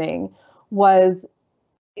 learning was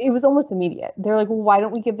almost immediate. They're like, well, why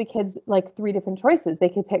don't we give the kids like 3 different choices? They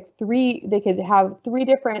could pick 3, they could have 3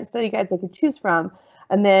 different study guides they could choose from.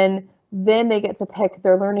 And then they get to pick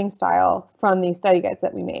their learning style from these study guides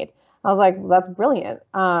that we made. I was like, well, that's brilliant.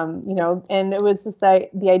 And it was just the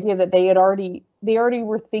idea that they already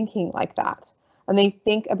were thinking like that, and they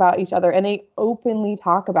think about each other, and they openly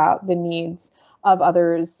talk about the needs of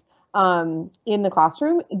others in the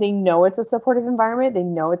classroom. They know it's a supportive environment. They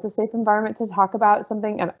know it's a safe environment to talk about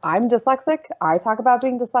something. And I'm dyslexic. I talk about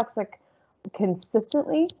being dyslexic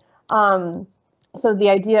consistently. So the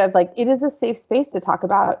idea of like, it is a safe space to talk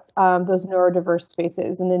about those neurodiverse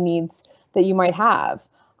spaces and the needs that you might have.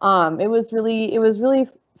 It was really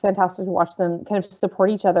fantastic to watch them kind of support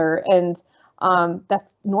each other, and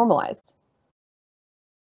that's normalized.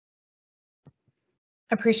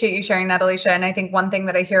 Appreciate you sharing that, Alicia. And I think one thing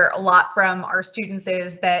that I hear a lot from our students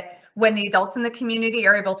is that when the adults in the community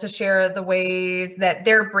are able to share the ways that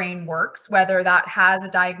their brain works, whether that has a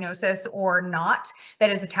diagnosis or not that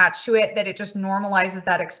is attached to it, that it just normalizes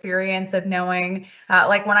that experience of knowing,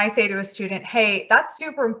 like when I say to a student, hey, that's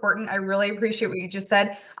super important. I really appreciate what you just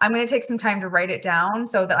said. I'm going to take some time to write it down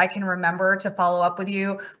so that I can remember to follow up with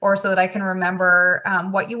you, or so that I can remember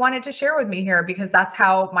what you wanted to share with me here, because that's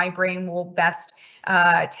how my brain will best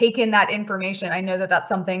take in that information. I know that that's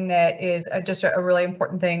something that is just a really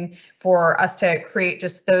important thing for us to create,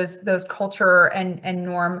 just those culture and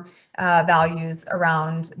norm values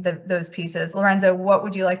around those pieces. Lorenzo, what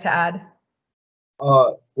would you like to add?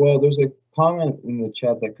 Well, there's a comment in the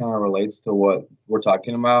chat that kind of relates to what we're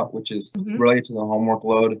talking about, which is related to the homework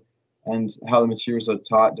load and how the materials are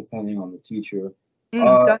taught depending on the teacher.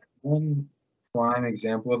 One prime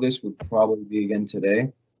example of this would probably be again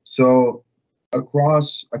today. So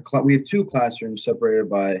across we have 2 classrooms separated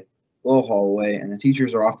by a little hallway, and the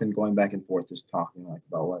teachers are often going back and forth just talking like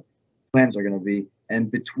about what plans are going to be. And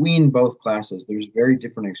between both classes, there's very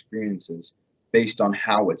different experiences based on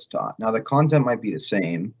how it's taught. Now, the content might be the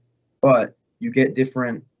same, but you get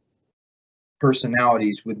different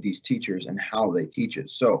personalities with these teachers and how they teach it.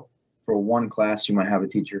 So for one class, you might have a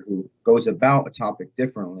teacher who goes about a topic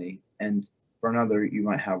differently, and for another, you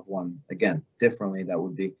might have one, again, differently that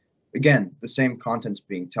would be, again, the same content's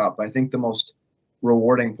being taught. But I think the most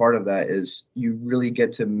rewarding part of that is you really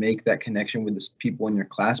get to make that connection with the people in your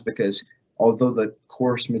class, because although the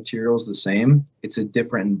course material is the same, it's a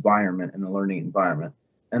different environment and a learning environment.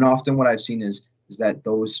 And often what I've seen is that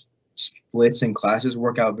those splits in classes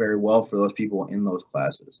work out very well for those people in those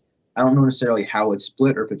classes. I don't know necessarily how it's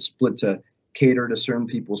split, or if it's split to cater to certain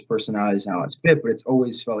people's personalities and how it's fit, but it's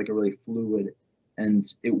always felt like a really fluid, and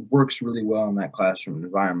it works really well in that classroom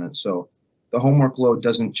environment. So the homework load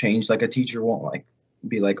doesn't change. Like, a teacher won't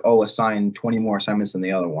be like, oh, assign 20 more assignments than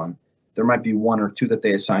the other one. There might be 1 or 2 that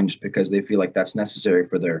they assign just because they feel like that's necessary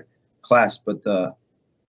for their class, but the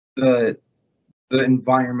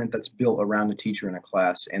environment that's built around a teacher in a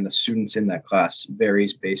class and the students in that class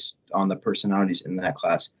varies based on the personalities in that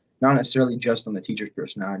class, not necessarily just on the teacher's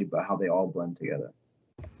personality, but how they all blend together.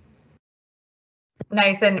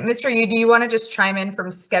 Nice. And Mr. Yu, do you want to just chime in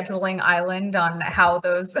from Scheduling Island on how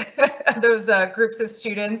those groups of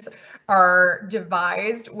students are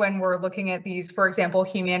devised when we're looking at these, for example,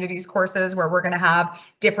 humanities courses where we're going to have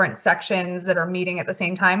different sections that are meeting at the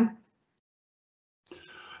same time?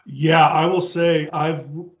 Yeah, I will say I've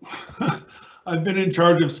been in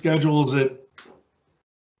charge of schedules at,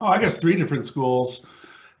 I guess 3 different schools,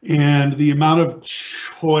 and the amount of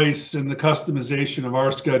choice and the customization of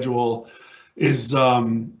our schedule is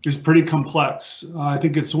pretty complex. I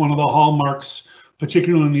think it's one of the hallmarks,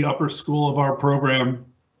 particularly in the upper school of our program,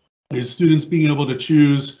 is students being able to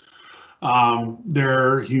choose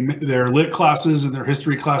their lit classes and their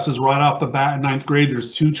history classes right off the bat in 9th grade.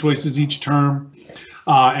 There's 2 choices each term.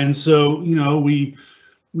 And so, you know, we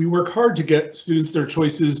work hard to get students their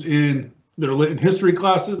choices in their lit and history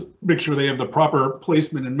classes, make sure they have the proper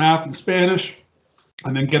placement in math and Spanish,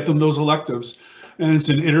 and then get them those electives. And it's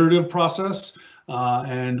an iterative process,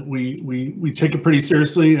 and we take it pretty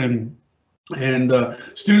seriously, and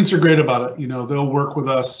students are great about it. You know, they'll work with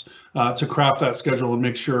us to craft that schedule and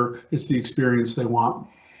make sure it's the experience they want.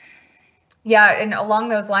 Yeah, and along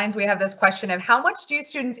those lines, we have this question of how much do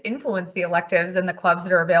students influence the electives and the clubs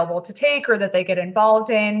that are available to take or that they get involved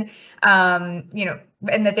in, you know,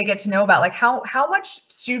 and that they get to know about, like how much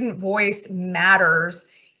student voice matters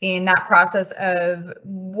in that process of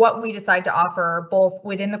what we decide to offer, both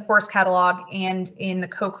within the course catalog and in the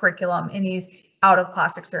co-curriculum in these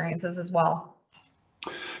out-of-class experiences as well.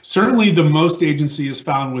 Certainly the most agency is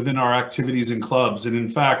found within our activities and clubs. And in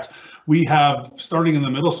fact, we have, starting in the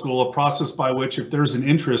middle school, a process by which if there's an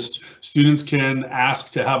interest, students can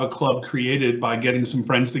ask to have a club created by getting some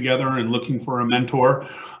friends together and looking for a mentor.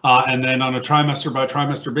 And then on a trimester by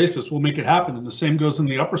trimester basis, we'll make it happen. And the same goes in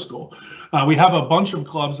the upper school. We have a bunch of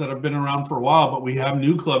clubs that have been around for a while, but we have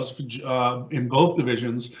new clubs in both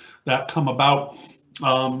divisions that come about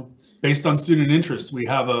based on student interest. We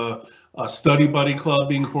have a study buddy club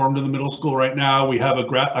being formed in the middle school right now. We have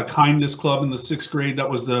a kindness club in the 6th grade. That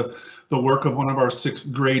was the work of one of our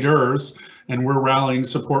 6th graders, and we're rallying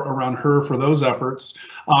support around her for those efforts.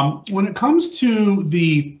 When it comes to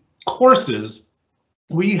the courses,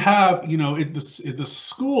 we have, you know, the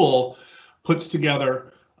school puts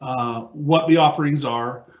together what the offerings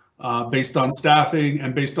are based on staffing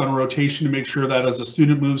and based on rotation to make sure that as a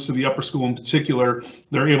student moves to the upper school in particular,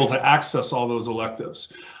 they're able to access all those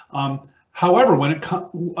electives. However, when it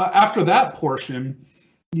after that portion,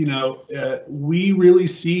 you know, we really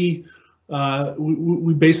see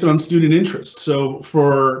we base it on student interest. So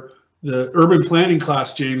for the urban planning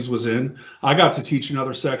class James was in, I got to teach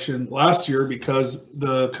another section last year because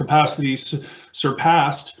the capacity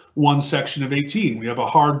surpassed one section of 18. We have a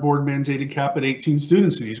hard board mandated cap at 18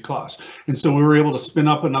 students in each class. And so we were able to spin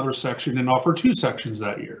up another section and offer 2 sections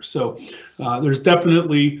that year. So we're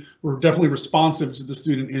definitely responsive to the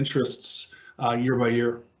student interests year by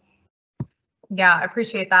year. Yeah, I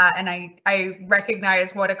appreciate that. And I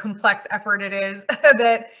recognize what a complex effort it is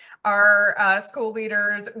that our school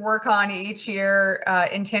leaders work on each year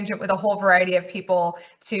in tangent with a whole variety of people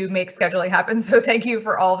to make scheduling happen. So thank you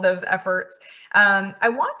for all of those efforts. I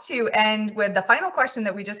want to end with the final question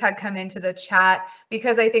that we just had come into the chat,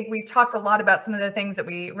 because I think we've talked a lot about some of the things that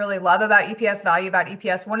we really love about EPS, value about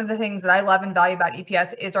EPS. One of the things that I love and value about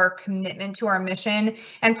EPS is our commitment to our mission.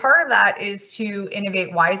 And part of that is to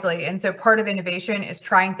innovate wisely. And so part of innovation is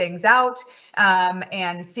trying things out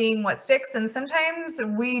and seeing what sticks. And sometimes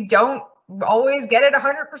we don't always get it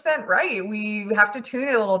 100% right. We have to tune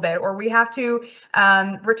it a little bit, or we have to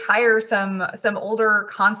retire some older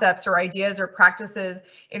concepts or ideas or practices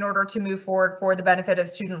in order to move forward for the benefit of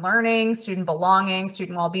student learning, student belonging,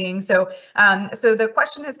 student well-being. So the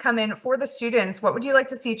question has come in for the students. What would you like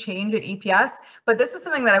to see change at EPS? But this is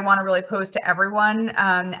something that I want to really pose to everyone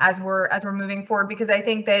as we're moving forward, because I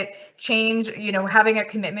think that change, having a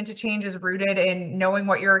commitment to change is rooted in knowing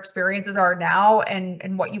what your experiences are now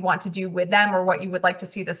and what you want to do with them, or what you would like to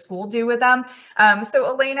see the school do with them. So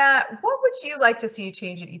Elena, what would you like to see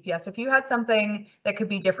change at EPS? If you had something that could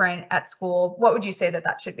be different at school, what would you say that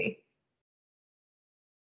should be?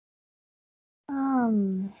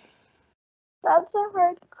 That's a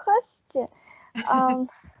hard question.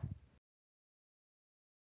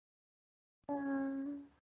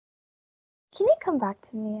 Can you come back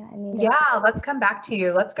to me? Let's come back to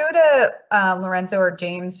you. Let's go to Lorenzo or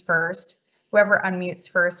James first. Whoever unmutes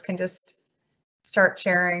first can just start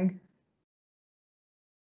sharing.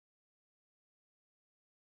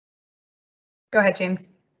 Go ahead, James.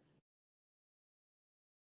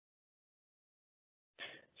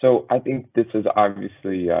 So I think this is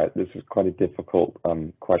obviously, this is quite a difficult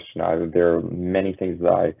question. There are many things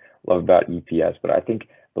that I love about EPS, but I think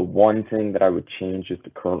the one thing that I would change is the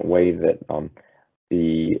current way that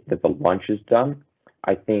the lunch is done.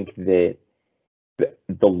 I think that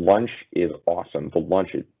the lunch is awesome. The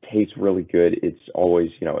lunch, it tastes really good. It's always,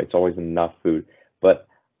 it's always enough food. But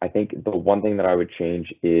I think the one thing that I would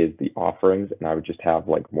change is the offerings, and I would just have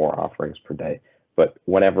like more offerings per day. But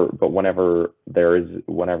whenever there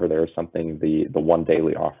is something, the one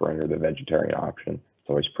daily offering or the vegetarian option, it's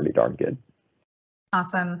always pretty darn good.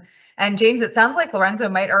 Awesome. And James, it sounds like Lorenzo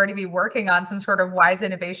might already be working on some sort of wise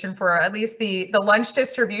innovation for at least the lunch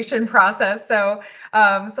distribution process. So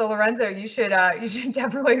Lorenzo, you should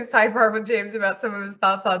definitely sidebar with James about some of his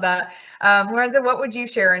thoughts on that. Lorenzo, what would you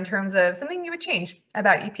share in terms of something you would change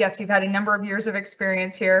about EPS? You've had a number of years of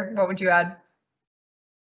experience here. What would you add?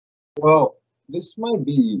 Well, this might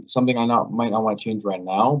be something I might not want to change right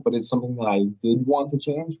now, but it's something that I did want to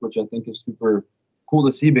change, which I think is super cool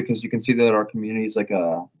to see, because you can see that our community is like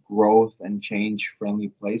a growth and change friendly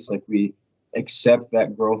place. Like, we accept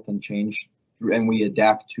that growth and change and we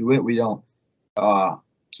adapt to it. We don't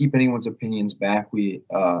keep anyone's opinions back. We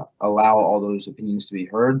allow all those opinions to be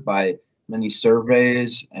heard by many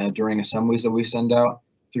surveys during assemblies that we send out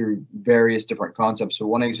through various different concepts. So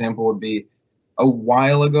one example would be, a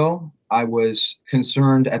while ago, I was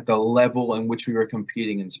concerned at the level in which we were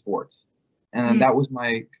competing in sports. And that was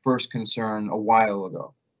my first concern a while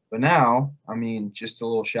ago. But now, I mean, just a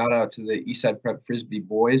little shout out to the Eastside Prep Frisbee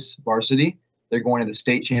boys varsity. They're going to the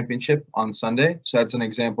state championship on Sunday. So that's an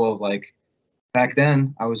example of, like, back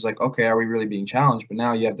then I was like, okay, are we really being challenged? But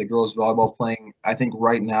now you have the girls volleyball playing, I think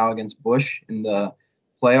right now, against Bush in the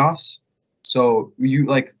playoffs. So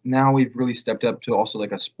now we've really stepped up to also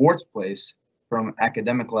like a sports place from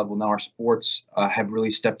academic level. Now our sports have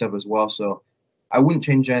really stepped up as well. So I wouldn't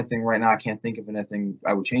change anything right now. I can't think of anything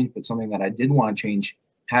I would change, but something that I did want to change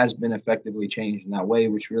has been effectively changed in that way,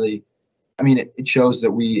 which really, I mean, it shows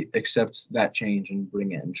that we accept that change and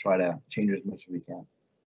bring it and try to change it as much as we can.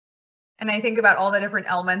 And I think about all the different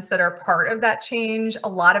elements that are part of that change. A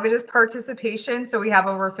lot of it is participation. So we have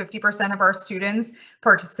over 50% of our students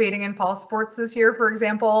participating in fall sports this year, for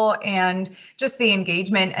example, and just the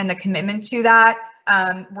engagement and the commitment to that.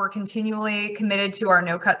 We're continually committed to our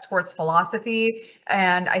no-cut sports philosophy.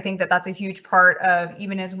 And I think that that's a huge part of,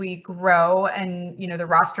 even as we grow and, the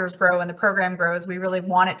rosters grow and the program grows, we really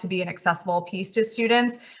want it to be an accessible piece to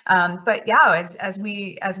students. But yeah, as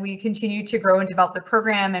we continue to grow and develop the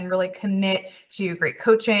program and really commit to great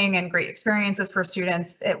coaching and great experiences for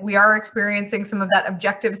students, we are experiencing some of that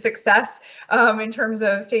objective success in terms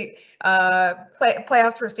of state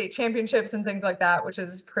playoffs for state championships and things like that, which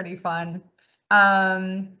is pretty fun.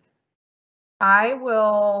 I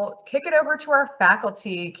will kick it over to our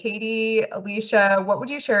faculty. Katie, Alicia, what would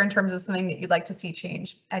you share in terms of something that you'd like to see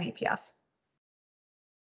change at EPS?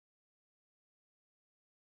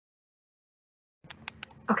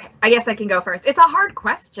 Okay, I guess I can go first. It's a hard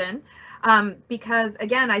question because,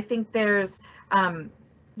 again, I think there's,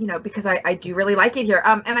 because I do really like it here.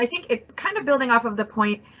 And I think it kind of building off of the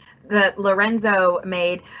point that Lorenzo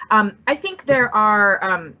made, I think there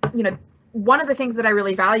are, one of the things that I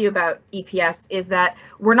really value about EPS is that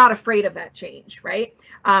we're not afraid of that change, right?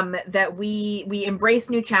 That we embrace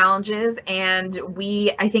new challenges, and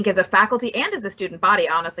we, I think as a faculty and as a student body,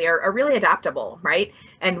 honestly, are really adaptable, right?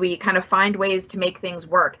 And we kind of find ways to make things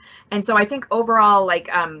work. And so I think overall, like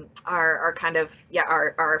our kind of,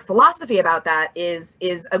 our philosophy about that is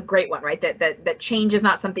a great one, right? That change is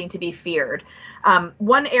not something to be feared.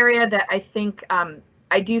 One area that I think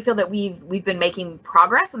I do feel that we've been making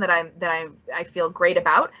progress, and that I feel great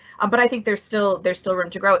about, but I think there's still room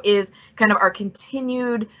to grow, is kind of our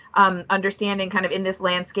continued understanding kind of in this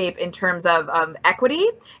landscape in terms of equity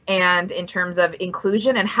and in terms of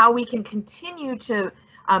inclusion, and how we can continue to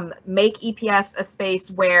make EPS a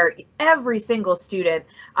space where every single student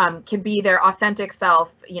can be their authentic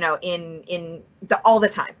self, all the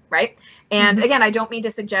time, right? And again, I don't mean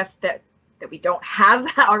to suggest that we don't have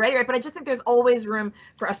that already, right? But I just think there's always room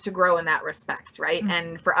for us to grow in that respect, right?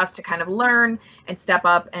 And for us to kind of learn and step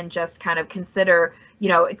up and just kind of consider,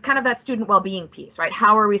 it's kind of that student well-being piece, right?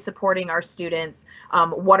 How are we supporting our students?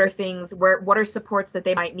 What are supports that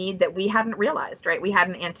they might need that we hadn't realized, right? We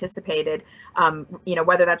hadn't anticipated,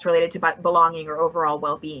 whether that's related to belonging or overall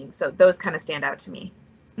well-being. So those kind of stand out to me.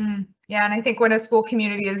 Yeah, and I think when a school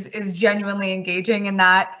community is genuinely engaging in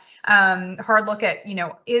that hard look at,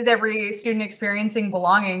 is every student experiencing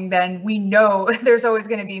belonging, then we know there's always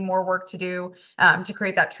going to be more work to do to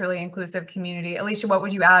create that truly inclusive community. Alicia, what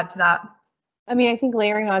would you add to that? I mean, I think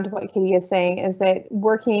layering on to what Katie is saying is that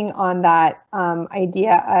working on that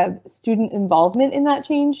idea of student involvement in that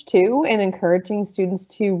change too, and encouraging students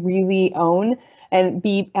to really own and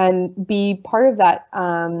be part of that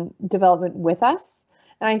development with us.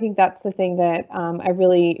 And I think that's the thing that I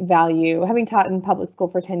really value, having taught in public school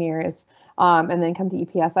for 10 years and then come to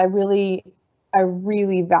EPS. I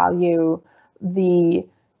really value the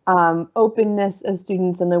openness of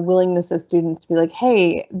students and the willingness of students to be like,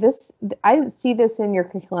 hey, I didn't see this in your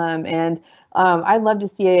curriculum, and I'd love to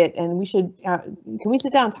see it, and we should, can we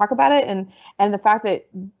sit down and talk about it? And the fact that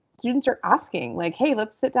students are asking, like, hey,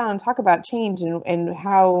 let's sit down and talk about change and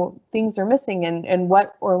how things are missing, and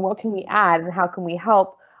what can we add, and how can we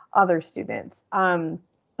help other students. I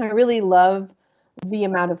really love the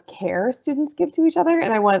amount of care students give to each other,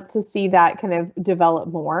 and I want to see that kind of develop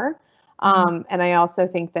more. And I also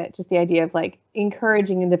think that just the idea of like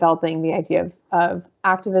encouraging and developing the idea of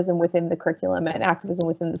activism within the curriculum and activism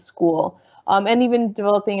within the school, and even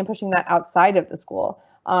developing and pushing that outside of the school,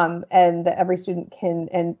 and that every student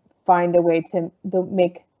can find a way to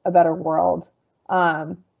make a better world.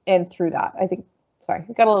 And through that, I think, sorry,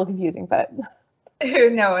 it got a little confusing, but.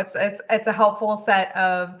 No, it's a helpful set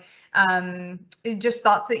of just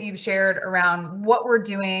thoughts that you've shared around what we're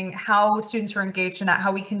doing, how students are engaged in that,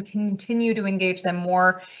 how we can continue to engage them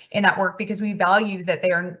more in that work, because we value that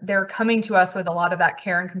they're coming to us with a lot of that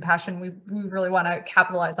care and compassion. We really want to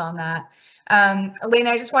capitalize on that.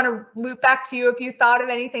 Elena, I just want to loop back to you if you thought of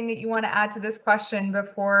anything that you want to add to this question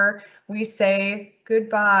before we say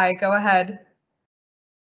goodbye. Go ahead.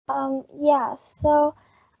 Yeah, so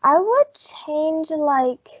I would change,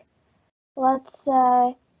 like, let's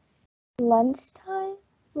say lunchtime.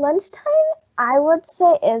 Lunchtime, I would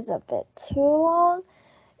say, is a bit too long.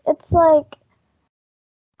 It's like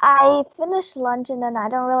I finish lunch and then I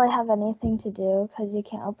don't really have anything to do, because you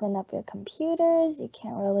can't open up your computers, you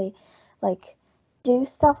can't really like do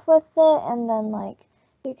stuff with it, and then like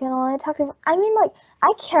you can only talk to, I mean, like,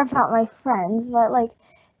 I care about my friends, but like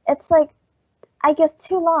it's like, I guess,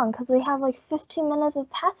 too long, because we have like 15 minutes of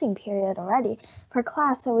passing period already per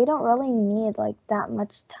class, so we don't really need like that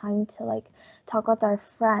much time to like talk with our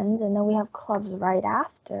friends, and then we have clubs right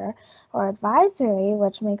after, or advisory,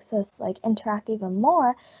 which makes us like interact even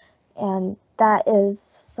more, and that is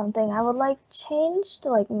something I would like changed, to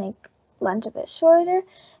like make lunch a bit shorter.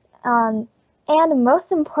 And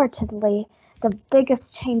most importantly, the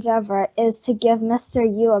biggest change ever is to give Mr.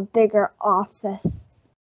 Yu a bigger office.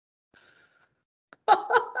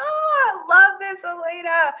 I love this,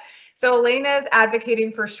 Elena. So Elena is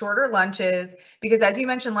advocating for shorter lunches because, as you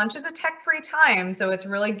mentioned, lunch is a tech-free time. So it's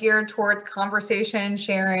really geared towards conversation,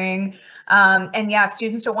 sharing. And yeah, if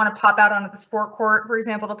students don't want to pop out onto the sport court, for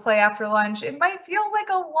example, to play after lunch, it might feel like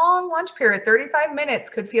a long lunch period. 35 minutes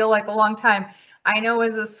could feel like a long time. I know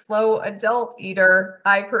as a slow adult eater,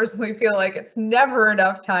 I personally feel like it's never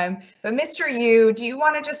enough time. But Mr. Yu, do you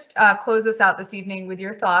want to just close us out this evening with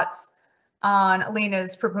your thoughts on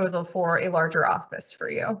Elena's proposal for a larger office for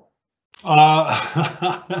you?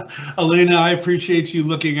 Elena, I appreciate you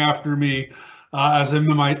looking after me as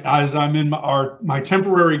I'm in my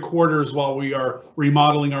temporary quarters while we are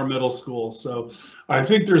remodeling our middle school. So I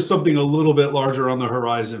think there's something a little bit larger on the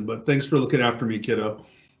horizon, but thanks for looking after me, kiddo.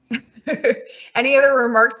 Any other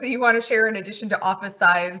remarks that you want to share in addition to office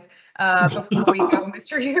size before we go,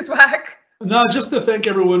 Mr. Uswak? No, just to thank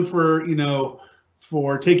everyone for,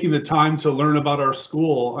 for taking the time to learn about our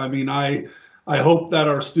school. I mean, I hope that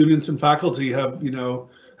our students and faculty have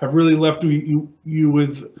really left you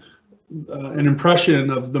with an impression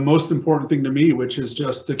of the most important thing to me, which is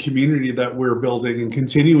just the community that we're building and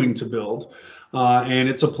continuing to build. And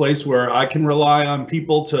it's a place where I can rely on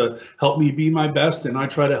people to help me be my best, and I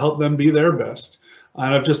try to help them be their best.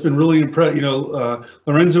 And I've just been really impressed.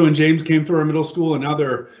 Lorenzo and James came through our middle school, and now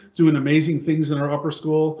they're doing amazing things in our upper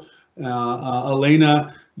school.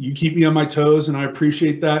 Elena, you keep me on my toes, and I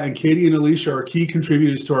appreciate that. And Katie and Alicia are key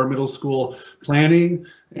contributors to our middle school planning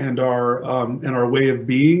and our way of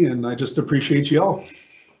being. And I just appreciate you all.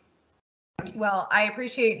 Well, I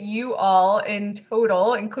appreciate you all in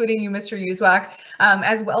total, including you, Mr. Uswak,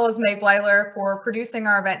 as well as Meg Blyler for producing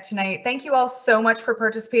our event tonight. Thank you all so much for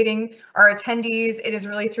participating, our attendees. It is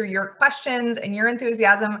really through your questions and your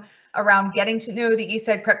enthusiasm around getting to know the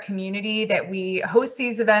Eastside Prep community that we host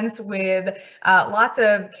these events with lots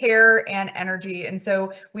of care and energy. And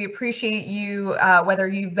so we appreciate you, whether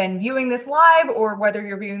you've been viewing this live or whether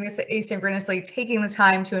you're viewing this asynchronously, taking the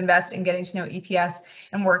time to invest in getting to know EPS.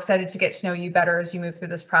 And we're excited to get to know you better as you move through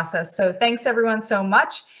this process. So thanks everyone so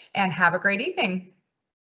much, and have a great evening.